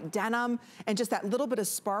with white denim and just that little bit of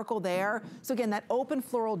sparkle there. So again, that open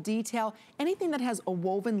floral detail, anything that has a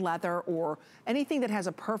woven leather or anything that has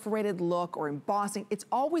a perforated look or embossing, it's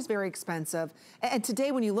always very expensive. And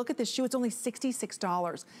today when you look at this shoe, it's only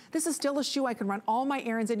 $66. This is still a shoe I can run all my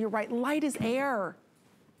errands in. You're right, light as air.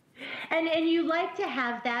 And you like to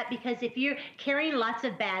have that because if you're carrying lots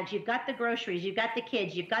of bags, you've got the groceries, you've got the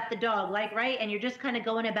kids, you've got the dog, like, right? And you're just kind of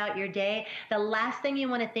going about your day. The last thing you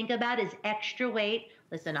want to think about is extra weight.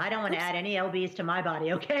 Listen, I don't want to add any lbs to my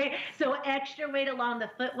body, okay? So extra weight along the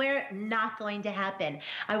footwear, not going to happen.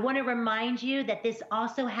 I want to remind you that this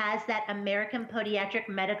also has that American Podiatric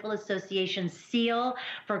Medical Association seal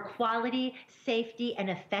for quality, safety, and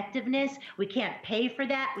effectiveness. We can't pay for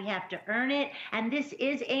that. We have to earn it. And this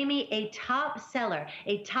is, Amy, a top seller,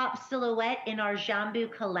 a top silhouette in our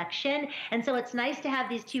Jambu collection. And so it's nice to have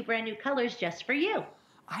these two brand new colors just for you.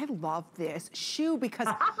 I love this shoe because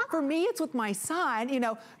for me, it's with my son, you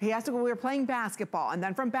know, he has to go, we're playing basketball, and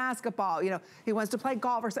then from basketball, you know, he wants to play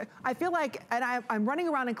golf or something. I feel like, and I'm running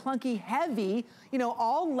around in clunky, heavy, you know,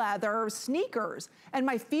 all leather sneakers, and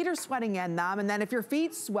my feet are sweating in them. And then if your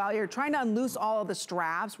feet swell, you're trying to unloose all of the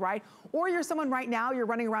straps, right? Or you're someone right now, you're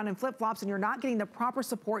running around in flip-flops and you're not getting the proper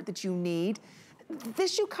support that you need.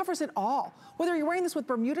 This shoe covers it all. Whether you're wearing this with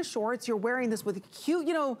Bermuda shorts, you're wearing this with cute,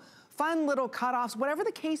 you know, fun little cutoffs, whatever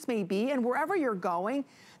the case may be, and wherever you're going,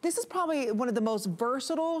 this is probably one of the most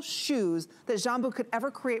versatile shoes that Jambu could ever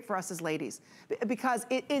create for us as ladies, because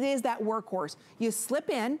it is that workhorse. You slip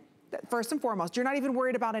in, first and foremost, you're not even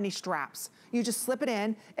worried about any straps. You just slip it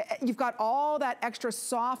in. You've got all that extra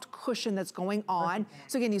soft cushion that's going on.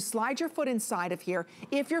 So again, you slide your foot inside of here.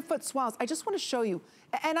 If your foot swells, I just want to show you,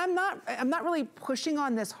 and I'm not really pushing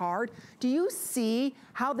on this hard. Do you see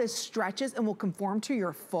how this stretches and will conform to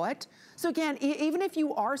your foot? So again, even if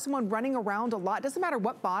you are someone running around a lot, doesn't matter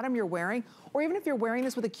what bottom you're wearing, or even if you're wearing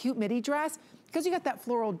this with a cute midi dress, because you got that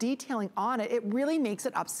floral detailing on it, it really makes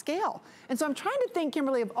it upscale. And so I'm trying to think,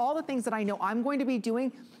 Kimberly, of all the things that I know I'm going to be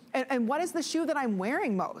doing, and what is the shoe that I'm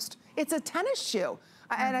wearing most? It's a tennis shoe.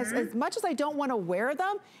 And as much as I don't want to wear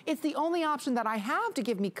them, it's the only option that I have to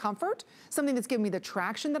give me comfort, something that's giving me the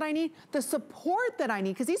traction that I need, the support that I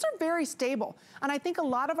need, because these are very stable. And I think a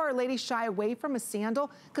lot of our ladies shy away from a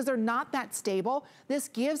sandal because they're not that stable. This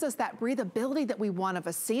gives us that breathability that we want of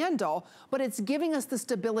a sandal, but it's giving us the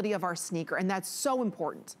stability of our sneaker, and that's so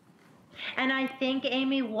important. And I think,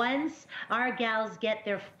 Amy, once our gals get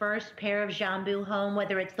their first pair of Jambu home,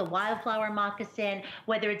 whether it's the wildflower moccasin,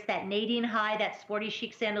 whether it's that Nadine High, that sporty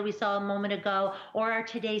chic sandal we saw a moment ago, or our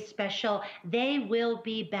today's special, they will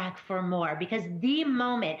be back for more. Because the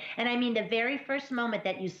moment, and I mean the very first moment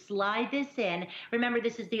that you slide this in, remember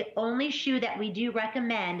this is the only shoe that we do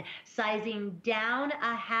recommend sizing down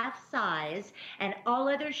a half size, and all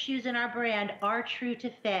other shoes in our brand are true to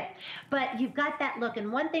fit. But you've got that look.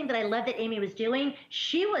 And one thing that I love that Amy was doing,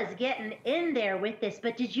 she was getting in there with this,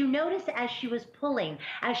 but did you notice as she was pulling,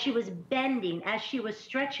 as she was bending, as she was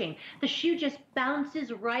stretching, the shoe just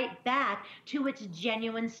bounces right back to its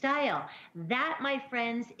genuine style. That, my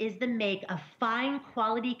friends, is the make of fine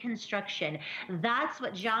quality construction. That's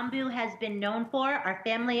what Jambu has been known for. Our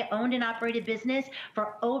family owned and operated business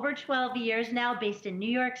for over 12 years now, based in New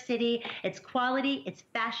York City. It's quality, it's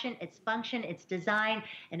fashion, it's function, it's design,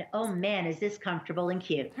 and oh man, is this comfortable and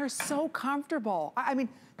cute. They're so comfortable. I mean,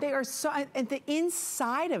 they are so, and the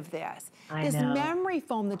inside of this memory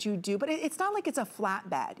foam that you do, but it's not like it's a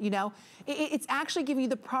flatbed, you know? It's actually giving you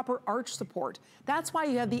the proper arch support. That's why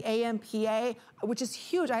you have the AMPA, which is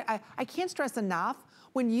huge. I can't stress enough,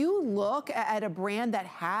 when you look at a brand that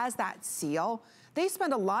has that seal, they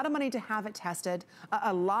spend a lot of money to have it tested.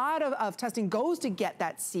 A lot of testing goes to get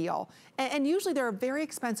that seal. And usually they're a very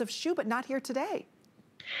expensive shoe, but not here today.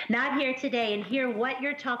 Not here today. And here, what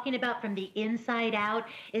you're talking about from the inside out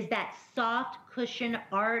is that soft cushion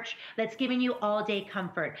arch that's giving you all day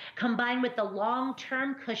comfort, combined with the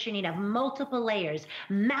long-term cushioning of multiple layers,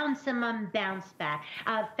 maximum bounce back,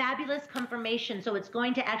 fabulous conformation, so it's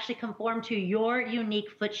going to actually conform to your unique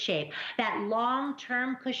foot shape. That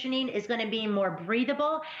long-term cushioning is going to be more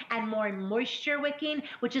breathable and more moisture wicking,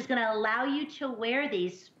 which is going to allow you to wear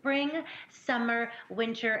these spring, summer,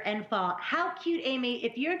 winter, and fall. How cute, Amy,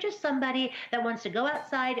 if you're just somebody that wants to go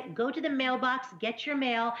outside, go to the mailbox, get your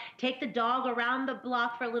mail, take the dog around the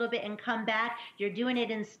block for a little bit and come back, you're doing it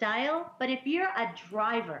in style. But if you're a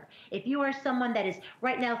driver, if you are someone that is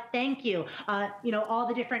right now, thank you, you know, all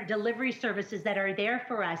the different delivery services that are there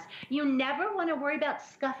for us, you never want to worry about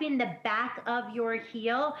scuffing the back of your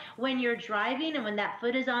heel when you're driving and when that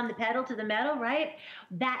foot is on the pedal to the metal, right?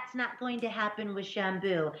 That's not going to happen with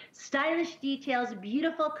Jambu. Stylish details,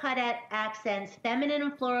 beautiful cut accents, feminine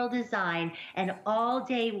and floral design, and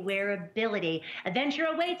all-day wearability. Adventure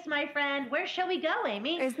awaits, my friend. Where shall we go,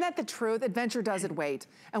 Amy? Isn't that the truth? Adventure doesn't wait.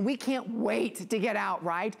 And we can't wait to get out,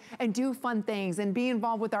 right? And do fun things and be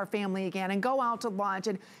involved with our family again and go out to lunch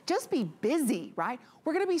and just be busy, right?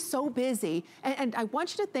 We're gonna be so busy. And I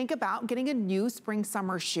want you to think about getting a new spring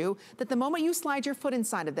summer shoe that the moment you slide your foot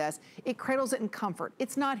inside of this, it cradles it in comfort.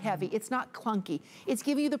 It's not heavy, it's not clunky. It's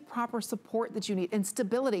giving you the proper support that you need and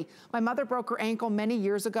stability. My mother broke her ankle many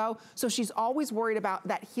years ago, so she's always worried about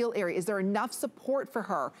that heel area. Is there enough support for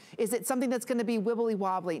her? Is it something that's gonna be wibbly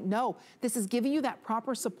wobbly? No, this is giving you that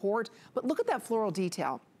proper support, but look at that floral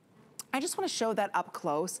detail. I just wanna show that up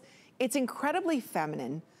close. It's incredibly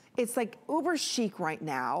feminine. It's like uber chic right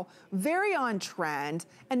now, very on trend,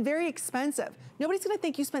 and very expensive. Nobody's gonna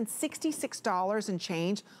think you spent $66 and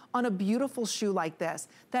change on a beautiful shoe like this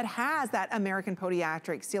that has that American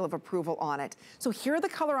Podiatric seal of approval on it. So here are the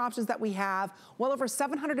color options that we have. Well over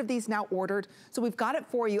 700 of these now ordered. So we've got it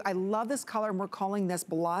for you. I love this color, and we're calling this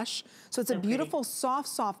blush. So it's a beautiful,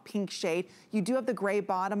 soft pink shade. You do have the gray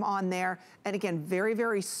bottom on there. And again, very,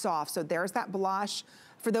 very soft. So there's that blush.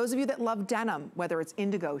 For those of you that love denim, whether it's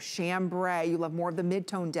indigo, chambray, you love more of the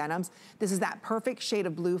mid-tone denims, this is that perfect shade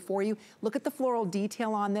of blue for you. Look at the floral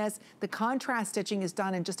detail on this. The contrast stitching is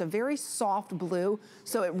done in just a very soft blue,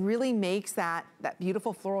 so it really makes that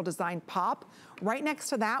beautiful floral design pop. Right next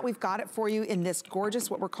to that, we've got it for you in this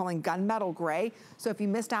gorgeous, what we're calling gunmetal gray. So if you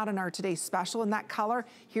missed out on our today's special in that color,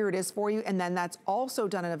 here it is for you. And then that's also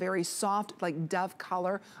done in a very soft, like dove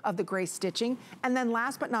color of the gray stitching. And then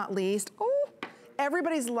last but not least,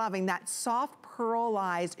 everybody's loving that soft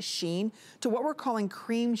pearlized sheen to what we're calling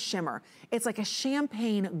cream shimmer. It's like a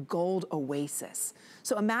champagne gold oasis.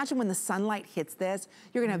 So imagine when the sunlight hits this,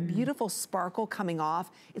 you're gonna have beautiful sparkle coming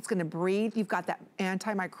off. It's gonna breathe. You've got that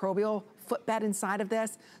antimicrobial footbed inside of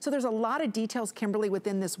this. So there's a lot of details, Kimberly,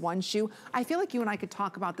 within this one shoe. I feel like you and I could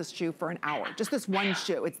talk about this shoe for an hour, just this one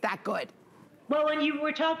shoe. It's that good. Well, when you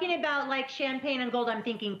were talking about like champagne and gold, I'm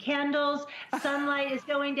thinking candles, sunlight is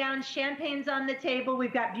going down, champagne's on the table,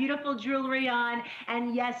 we've got beautiful jewelry on,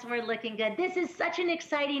 and yes, we're looking good. This is such an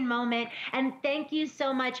exciting moment, and thank you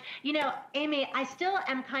so much. You know, Amy, I still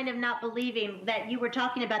am kind of not believing that you were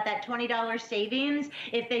talking about that $20 savings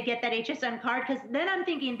if they get that HSN card, because then I'm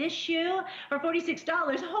thinking this shoe for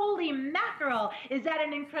 $46, holy mackerel, is that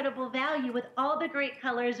an incredible value with all the great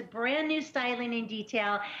colors, brand new styling and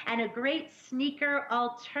detail, and a great sneaker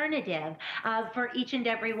alternative for each and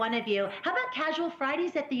every one of you. How about casual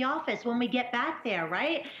Fridays at the office when we get back there,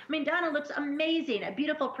 right? I mean, Donna looks amazing. A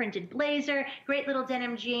beautiful printed blazer, great little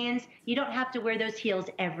denim jeans. You don't have to wear those heels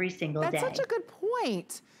every single day. That's such a good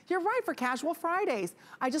point. You're right, for casual Fridays.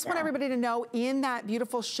 I just want everybody to know, in that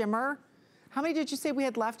beautiful shimmer, how many did you say we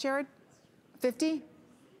had left, Jared? 50?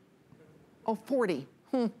 Oh, 40.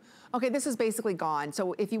 Okay, this is basically gone.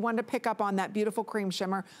 So if you wanted to pick up on that beautiful cream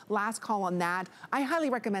shimmer, last call on that. I highly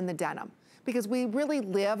recommend the denim, because we really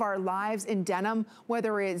live our lives in denim,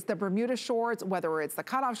 whether it's the Bermuda shorts, whether it's the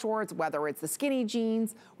cutoff shorts, whether it's the skinny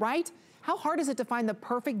jeans, right? How hard is it to find the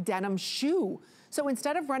perfect denim shoe? So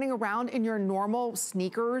instead of running around in your normal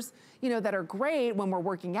sneakers, you know, that are great when we're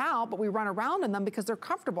working out, but we run around in them because they're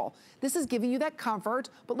comfortable. This is giving you that comfort,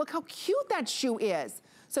 but look how cute that shoe is.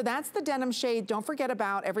 So that's the denim shade. Don't forget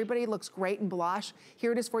about, everybody looks great in blush.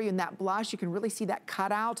 Here it is for you in that blush. You can really see that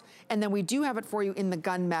cutout. And then we do have it for you in the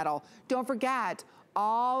gunmetal. Don't forget,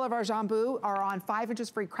 all of our Jambu are on 5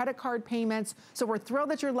 interest free credit card payments. So we're thrilled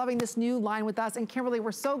that you're loving this new line with us. And Kimberly,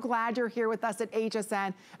 we're so glad you're here with us at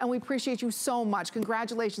HSN, and we appreciate you so much.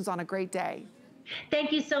 Congratulations on a great day.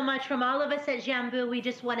 Thank you so much. From all of us at Jambu, we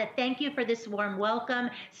just want to thank you for this warm welcome.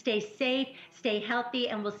 Stay safe, stay healthy,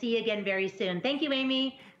 and we'll see you again very soon. Thank you,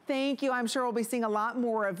 Amy. Thank you. I'm sure we'll be seeing a lot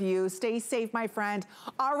more of you. Stay safe, my friend.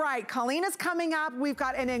 All right, Colleen is coming up. We've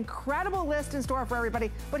got an incredible list in store for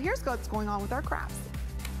everybody, but here's what's going on with our crafts.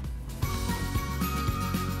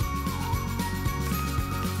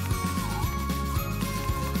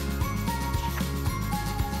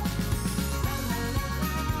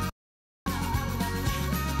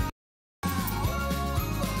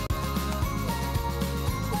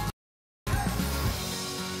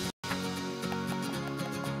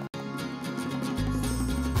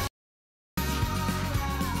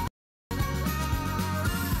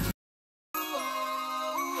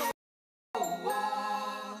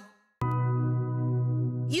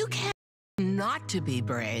 You can't not to be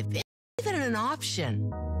brave. It's not even an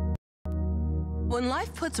option. When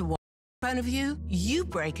life puts a wall in front of you, you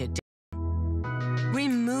break it down.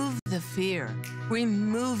 Remove the fear.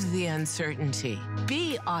 Remove the uncertainty.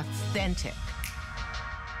 Be authentic.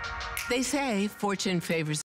 They say fortune favors